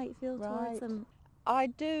thought I might feel towards them. I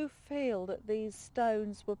do feel that these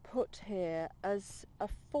stones were put here as a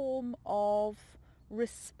form of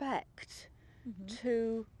respect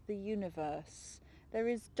to the universe. There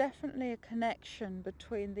is definitely a connection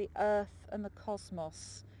between the earth and the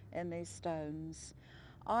cosmos in these stones.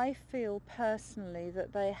 I feel personally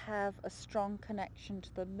that they have a strong connection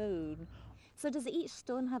to the moon. So does each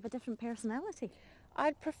stone have a different personality?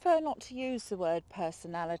 I'd prefer not to use the word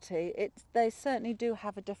personality. They certainly do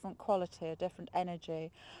have a different quality, a different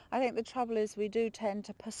energy. I think the trouble is we do tend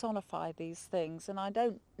to personify these things, and I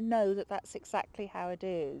don't know that that's exactly how it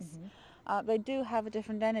is. They do have a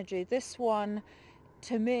different energy. This one,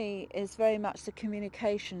 to me, is very much the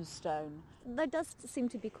communication stone. There does seem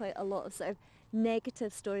to be quite a lot of sort of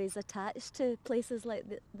negative stories attached to places like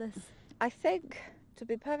this. I think, to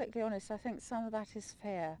be perfectly honest, I think some of that is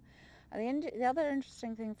fair. And the other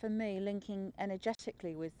interesting thing for me, linking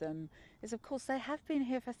energetically with them, is of course they have been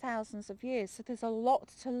here for thousands of years, so there's a lot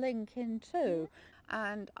to link into.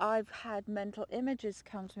 And I've had mental images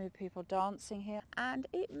come to me, people dancing here, and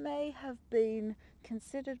it may have been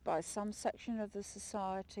considered by some section of the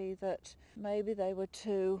society that maybe they were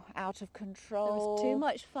too out of control. There was too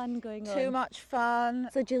much fun going on. Too much fun.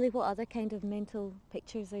 So Julie, what other kind of mental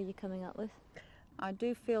pictures are you coming up with? I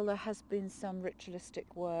do feel there has been some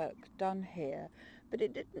ritualistic work done here, but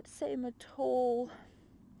it didn't seem at all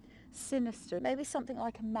sinister. Maybe something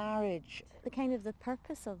like a marriage. The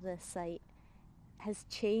purpose of this site has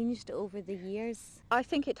changed over the years. I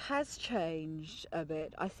think it has changed a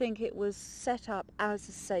bit. I think it was set up as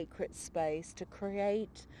a sacred space to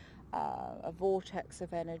create a vortex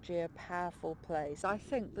of energy, a powerful place. I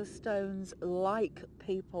think the stones like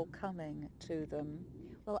people coming to them.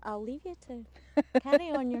 Well, I'll leave you to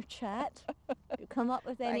carry on your chat. Come up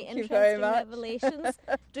with any Thank you very interesting much. revelations.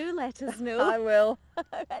 Do let us know. I will.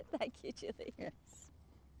 All right, thank you, Julie. Yes.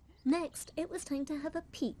 Next, it was time to have a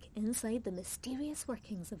peek inside the mysterious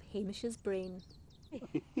workings of Hamish's brain.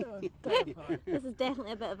 This is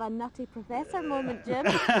definitely a bit of a nutty professor moment, Jim.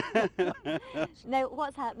 Now,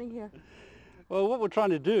 what's happening here? Well, what we're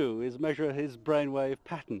trying to do is measure his brainwave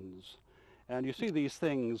patterns. And you see these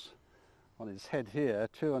things on his head here,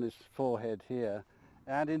 two on his forehead here,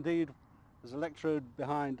 and indeed there's an electrode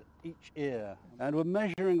behind each ear. And we're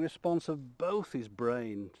measuring response of both his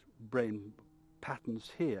brain patterns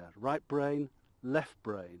here, right brain, left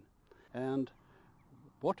brain. And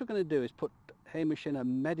what we're going to do is put Hamish in a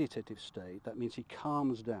meditative state. That means he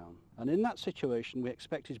calms down. And in that situation, we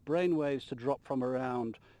expect his brain waves to drop from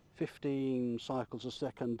around 15 cycles a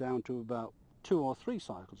second down to about 2 or 3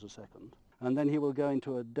 cycles a second. And then he will go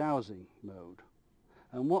into a dowsing mode.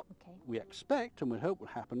 And what we expect and we hope will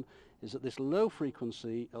happen is that this low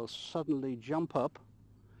frequency will suddenly jump up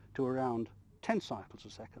to around 10 cycles a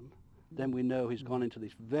second. Then we know he's gone into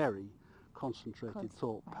this very concentrated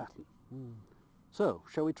thought pattern. So,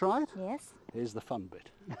 shall we try it? Yes. Here's the fun bit.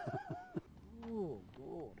 Oh,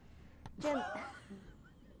 God.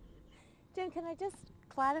 Jim, can I just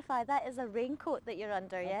clarify, that is a raincoat that you're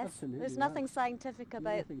under, yes? Absolutely, There's nothing scientific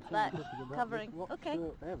about that covering. Okay.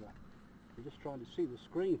 Whatsoever. We're just trying to see the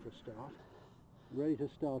screen for a start. Ready to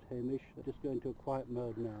start, Hamish. Just go into a quiet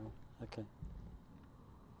mode now. Okay.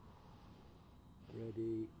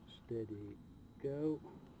 Ready, steady, go.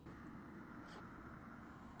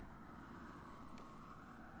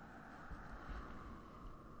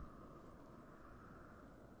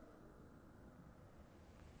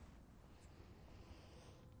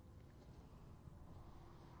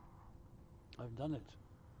 I've done it.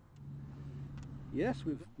 Yes,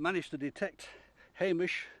 we've managed to detect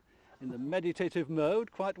Hamish in the meditative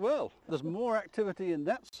mode quite well. There's more activity in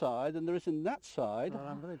that side than there is in that side, Well,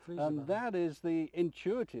 I'm very pleased and with that. that is the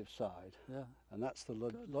intuitive side, Yeah. and that's the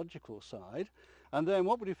logical side. And then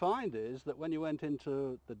what we find is that when you went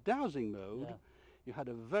into the dowsing mode, Yeah. you had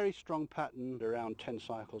a very strong pattern around 10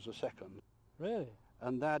 cycles a second, Really?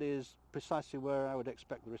 and that is precisely where I would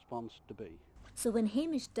expect the response to be. So when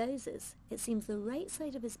Hamish dowses, it seems the right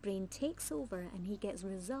side of his brain takes over and he gets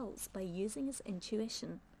results by using his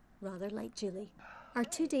intuition, rather like Julie. Our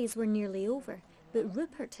 2 days were nearly over, but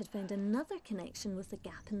Rupert had found another connection with the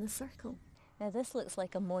gap in the circle. Now this looks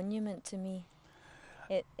like a monument to me.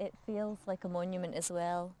 It feels like a monument as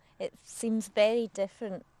well. It seems very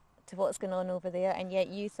different to what's going on over there, and yet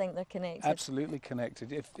you think they're connected. Absolutely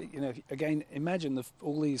connected. If again, imagine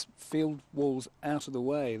all these field walls out of the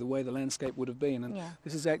way the landscape would have been, and Yeah.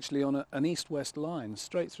 this is actually on an east-west line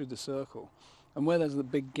straight through the circle. And where there's the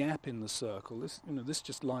big gap in the circle, this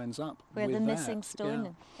just lines up Where with the missing that.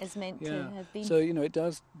 stone is meant to have been. So it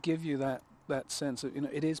does give you that sense of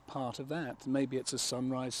it is part of that. Maybe it's a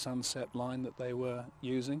sunrise sunset line that they were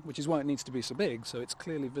using, which is why it needs to be so big. So it's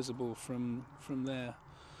clearly visible from there.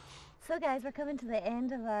 So guys, we're coming to the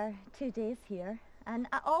end of our 2 days here, and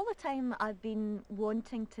all the time I've been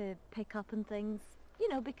wanting to pick up on things,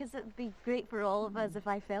 because it would be great for all of us if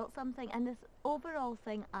I felt something, and this overall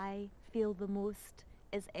thing I feel the most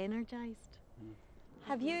is energised.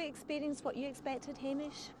 Have you experienced what you expected,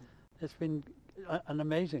 Hamish? It's been an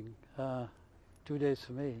amazing 2 days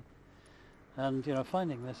for me, and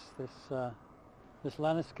finding this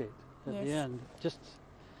landscape at the Yes. end just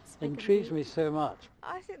Speaking of intrigues you. me so much.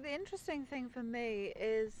 I think the interesting thing for me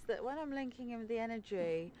is that when I'm linking in with the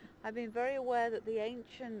energy, I've been very aware that the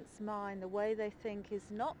ancients' mind, the way they think, is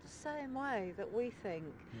not the same way that we think.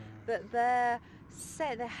 That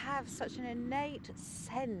they have such an innate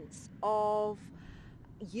sense of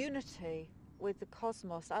unity with the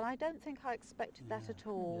cosmos, and I don't think I expected that at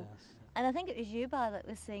all. Yes. And I think it was you, Ba, that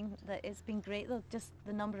was saying that it's been great, though, just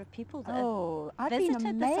the number of people that Oh, have I've been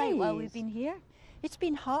visited the site while we've amazed. been here. It's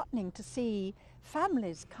been heartening to see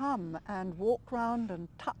families come and walk round and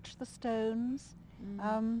touch the stones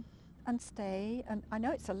and stay. And I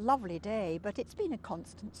know it's a lovely day, but it's been a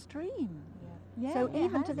constant stream. Yeah, So it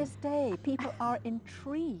even to has. this day, people are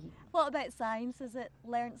intrigued. What about science? Has it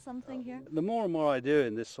learnt something here? The more and more I do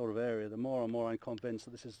in this sort of area, the more and more I'm convinced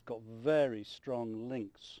that this has got very strong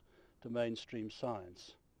links to mainstream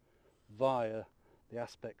science via the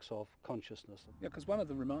aspects of consciousness. Yeah, because one of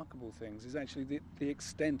the remarkable things is actually the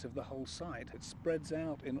extent of the whole site. It spreads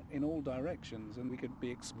out in all directions, and we could be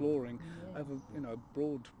exploring over a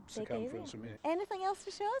broad circumference from here. Anything else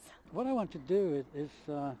to show us? What I want to do is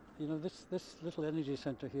this little energy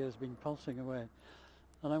centre here has been pulsing away,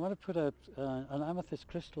 and I want to put an amethyst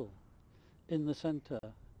crystal in the centre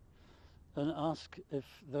and ask if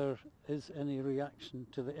there is any reaction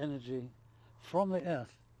to the energy from the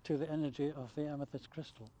earth to the energy of the amethyst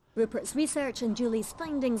crystal. Rupert's research and Julie's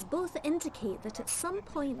findings both indicate that at some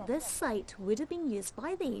point this site would have been used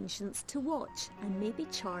by the ancients to watch and maybe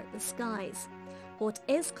chart the skies. What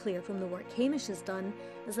is clear from the work Hamish has done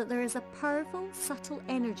is that there is a powerful, subtle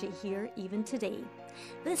energy here even today.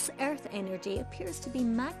 This earth energy appears to be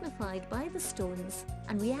magnified by the stones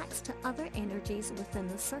and reacts to other energies within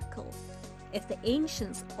the circle. If the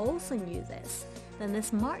ancients also knew this, then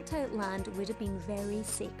this marked out land would have been very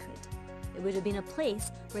sacred. It would have been a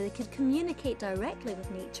place where they could communicate directly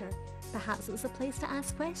with nature. Perhaps it was a place to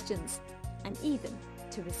ask questions and even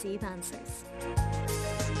to receive answers.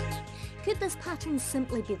 Could this pattern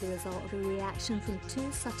simply be the result of a reaction from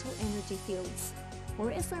two subtle energy fields?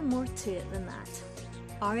 Or is there more to it than that?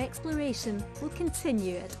 Our exploration will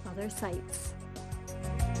continue at other sites.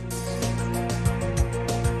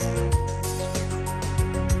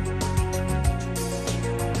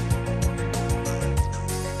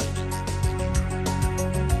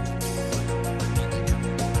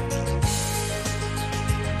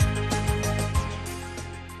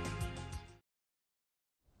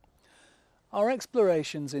 Our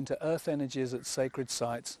explorations into earth energies at sacred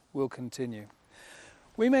sites will continue.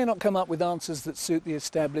 We may not come up with answers that suit the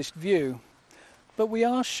established view, but we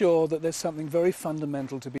are sure that there's something very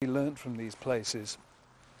fundamental to be learnt from these places.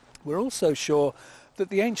 We're also sure that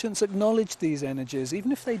the ancients acknowledged these energies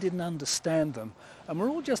even if they didn't understand them, and we're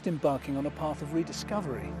all just embarking on a path of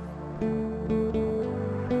rediscovery.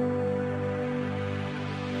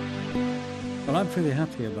 Well, I'm pretty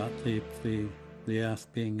happy about the earth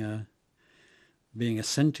being a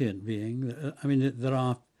sentient being. I mean, there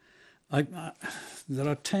There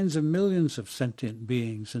are tens of millions of sentient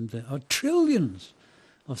beings, and or trillions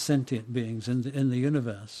of sentient beings in the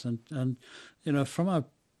universe. And you know, from our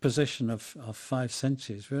position of five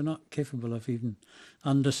senses, we're not capable of even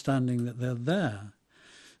understanding that they're there.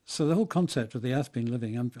 So the whole concept of the Earth being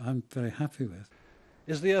living, I'm very happy with.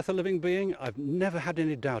 Is the Earth a living being? I've never had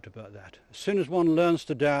any doubt about that. As soon as one learns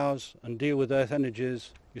to dowse and deal with Earth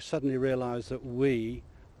energies, you suddenly realise that we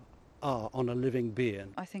are on a living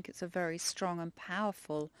being. I think it's a very strong and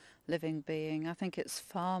powerful living being. I think it's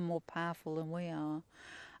far more powerful than we are.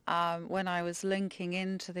 When I was linking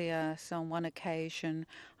into the Earth on one occasion,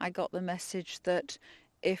 I got the message that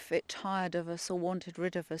if it tired of us or wanted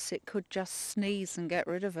rid of us, it could just sneeze and get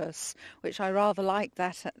rid of us, which I rather like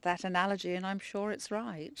that analogy, and I'm sure it's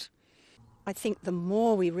right. I think the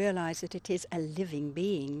more we realise that it is a living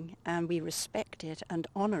being and we respect it and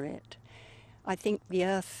honour it, I think the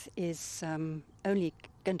Earth is only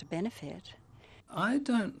going to benefit. I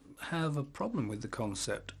don't have a problem with the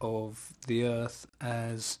concept of the Earth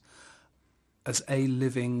as a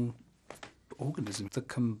living organism. The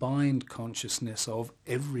combined consciousness of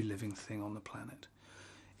every living thing on the planet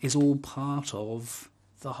is all part of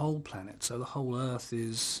the whole planet. So the whole Earth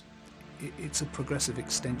it's a progressive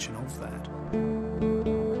extension of that.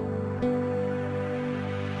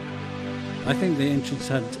 I think the ancients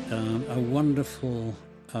had a wonderful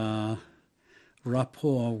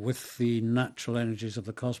rapport with the natural energies of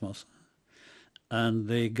the cosmos, and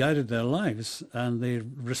they guided their lives, and they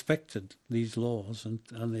respected these laws,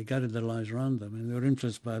 and they guided their lives around them, and they were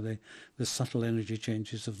influenced by the subtle energy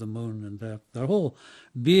changes of the moon, and their whole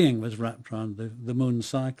being was wrapped around the moon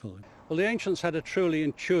cycle. Well, the ancients had a truly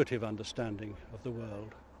intuitive understanding of the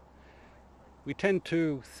world. We tend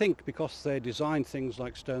to think, because they designed things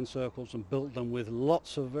like stone circles and built them with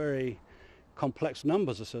lots of very complex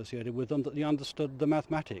numbers associated with them, that they understood the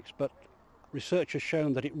mathematics. But research has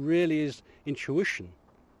shown that it really is intuition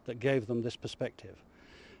that gave them this perspective.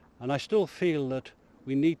 And I still feel that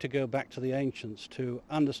we need to go back to the ancients to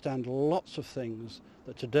understand lots of things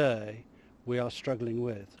that today we are struggling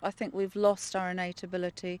with. I think we've lost our innate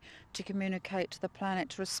ability to communicate to the planet,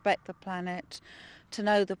 to respect the planet, to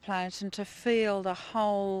know the planet, and to feel the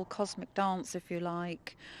whole cosmic dance, if you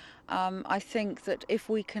like. I think that if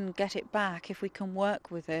we can get it back, if we can work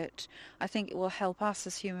with it, I think it will help us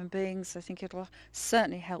as human beings. I think it will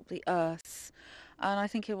certainly help the Earth. And I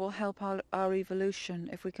think it will help our evolution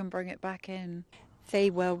if we can bring it back in. They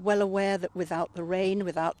were well aware that without the rain,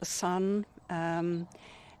 without the sun,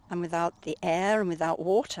 and without the air and without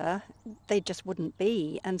water, they just wouldn't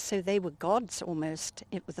be. And so they were gods almost,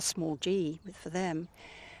 with a small g for them.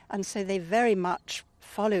 And so they very much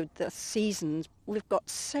followed the seasons. We've got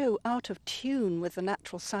so out of tune with the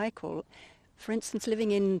natural cycle. For instance,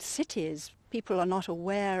 living in cities, people are not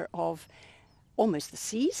aware of almost the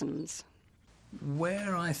seasons.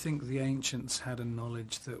 Where I think the ancients had a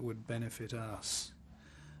knowledge that would benefit us,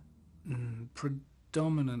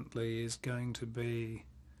 predominantly is going to be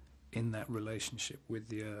in that relationship with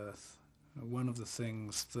the Earth. One of the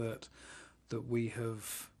things that we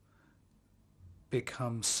have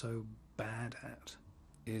become so bad at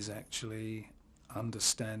is actually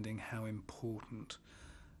understanding how important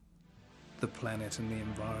the planet and the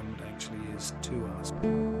environment actually is to us.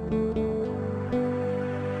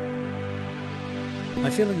 I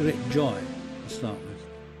feel a great joy to start with.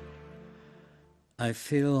 I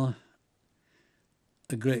feel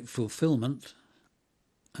a great fulfillment,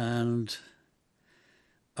 and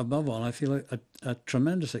above all, I feel a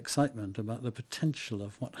tremendous excitement about the potential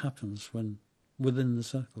of what happens when within the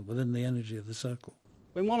circle, within the energy of the circle.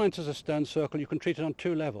 When one enters a stone circle, you can treat it on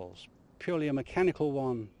two levels. Purely a mechanical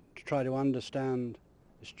one to try to understand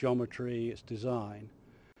its geometry, its design.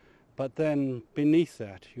 But then beneath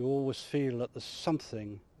that, you always feel that there's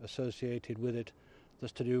something associated with it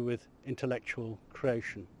that's to do with intellectual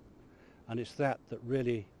creation. And it's that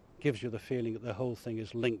really gives you the feeling that the whole thing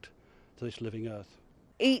is linked to this living Earth.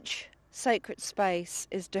 Each sacred space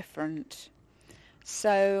is different.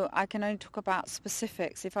 So I can only talk about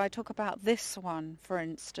specifics. If I talk about this one, for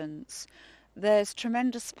instance, there's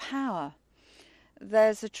tremendous power.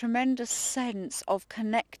 There's a tremendous sense of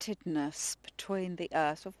connectedness between the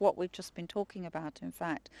Earth, of what we've just been talking about, in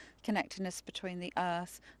fact, connectedness between the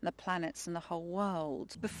Earth and the planets and the whole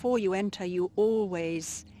world. Before you enter, you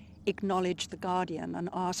always acknowledge the guardian and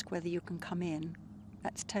ask whether you can come in.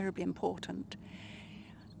 That's terribly important.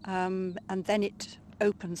 And then it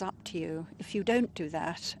opens up to you. If you don't do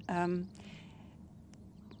that, 10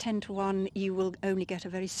 to 1, you will only get a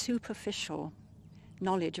very superficial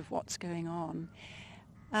knowledge of what's going on.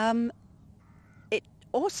 It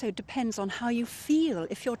also depends on how you feel.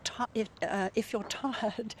 If you're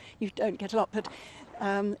tired, you don't get a lot. But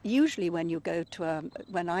usually, when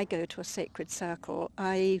I go to a sacred circle,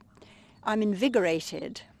 I'm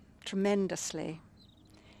invigorated tremendously.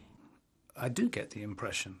 I do get the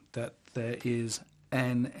impression that there is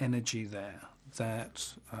an energy there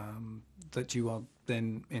that that you are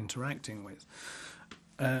then interacting with.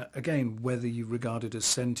 Again, whether you regard it as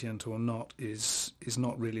sentient or not is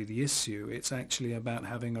not really the issue. It's actually about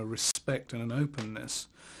having a respect and an openness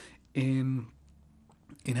in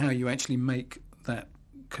how you actually make that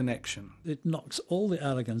connection. It knocks all the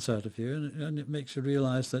arrogance out of you, and it makes you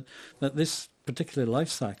realise that this particular life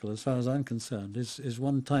cycle, as far as I'm concerned, is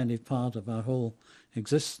one tiny part of our whole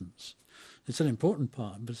existence. It's an important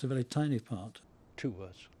part, but it's a very tiny part. 2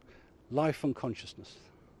 words: life and consciousness.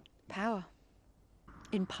 Power.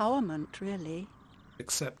 Empowerment, really.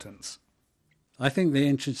 Acceptance. I think the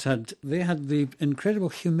ancients had the incredible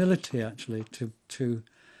humility, actually, to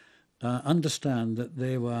understand that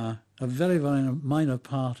they were a very, very minor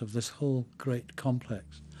part of this whole great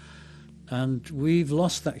complex. And we've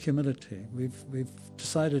lost that humility. We've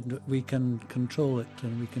decided that we can control it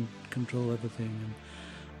and we can control everything,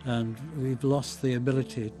 and we've lost the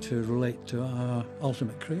ability to relate to our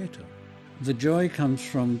ultimate creator. The joy comes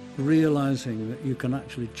from realizing that you can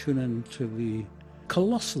actually tune into the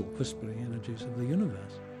colossal whispering energies of the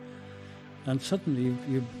universe. And suddenly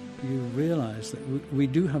you realize that we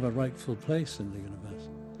do have a rightful place in the universe.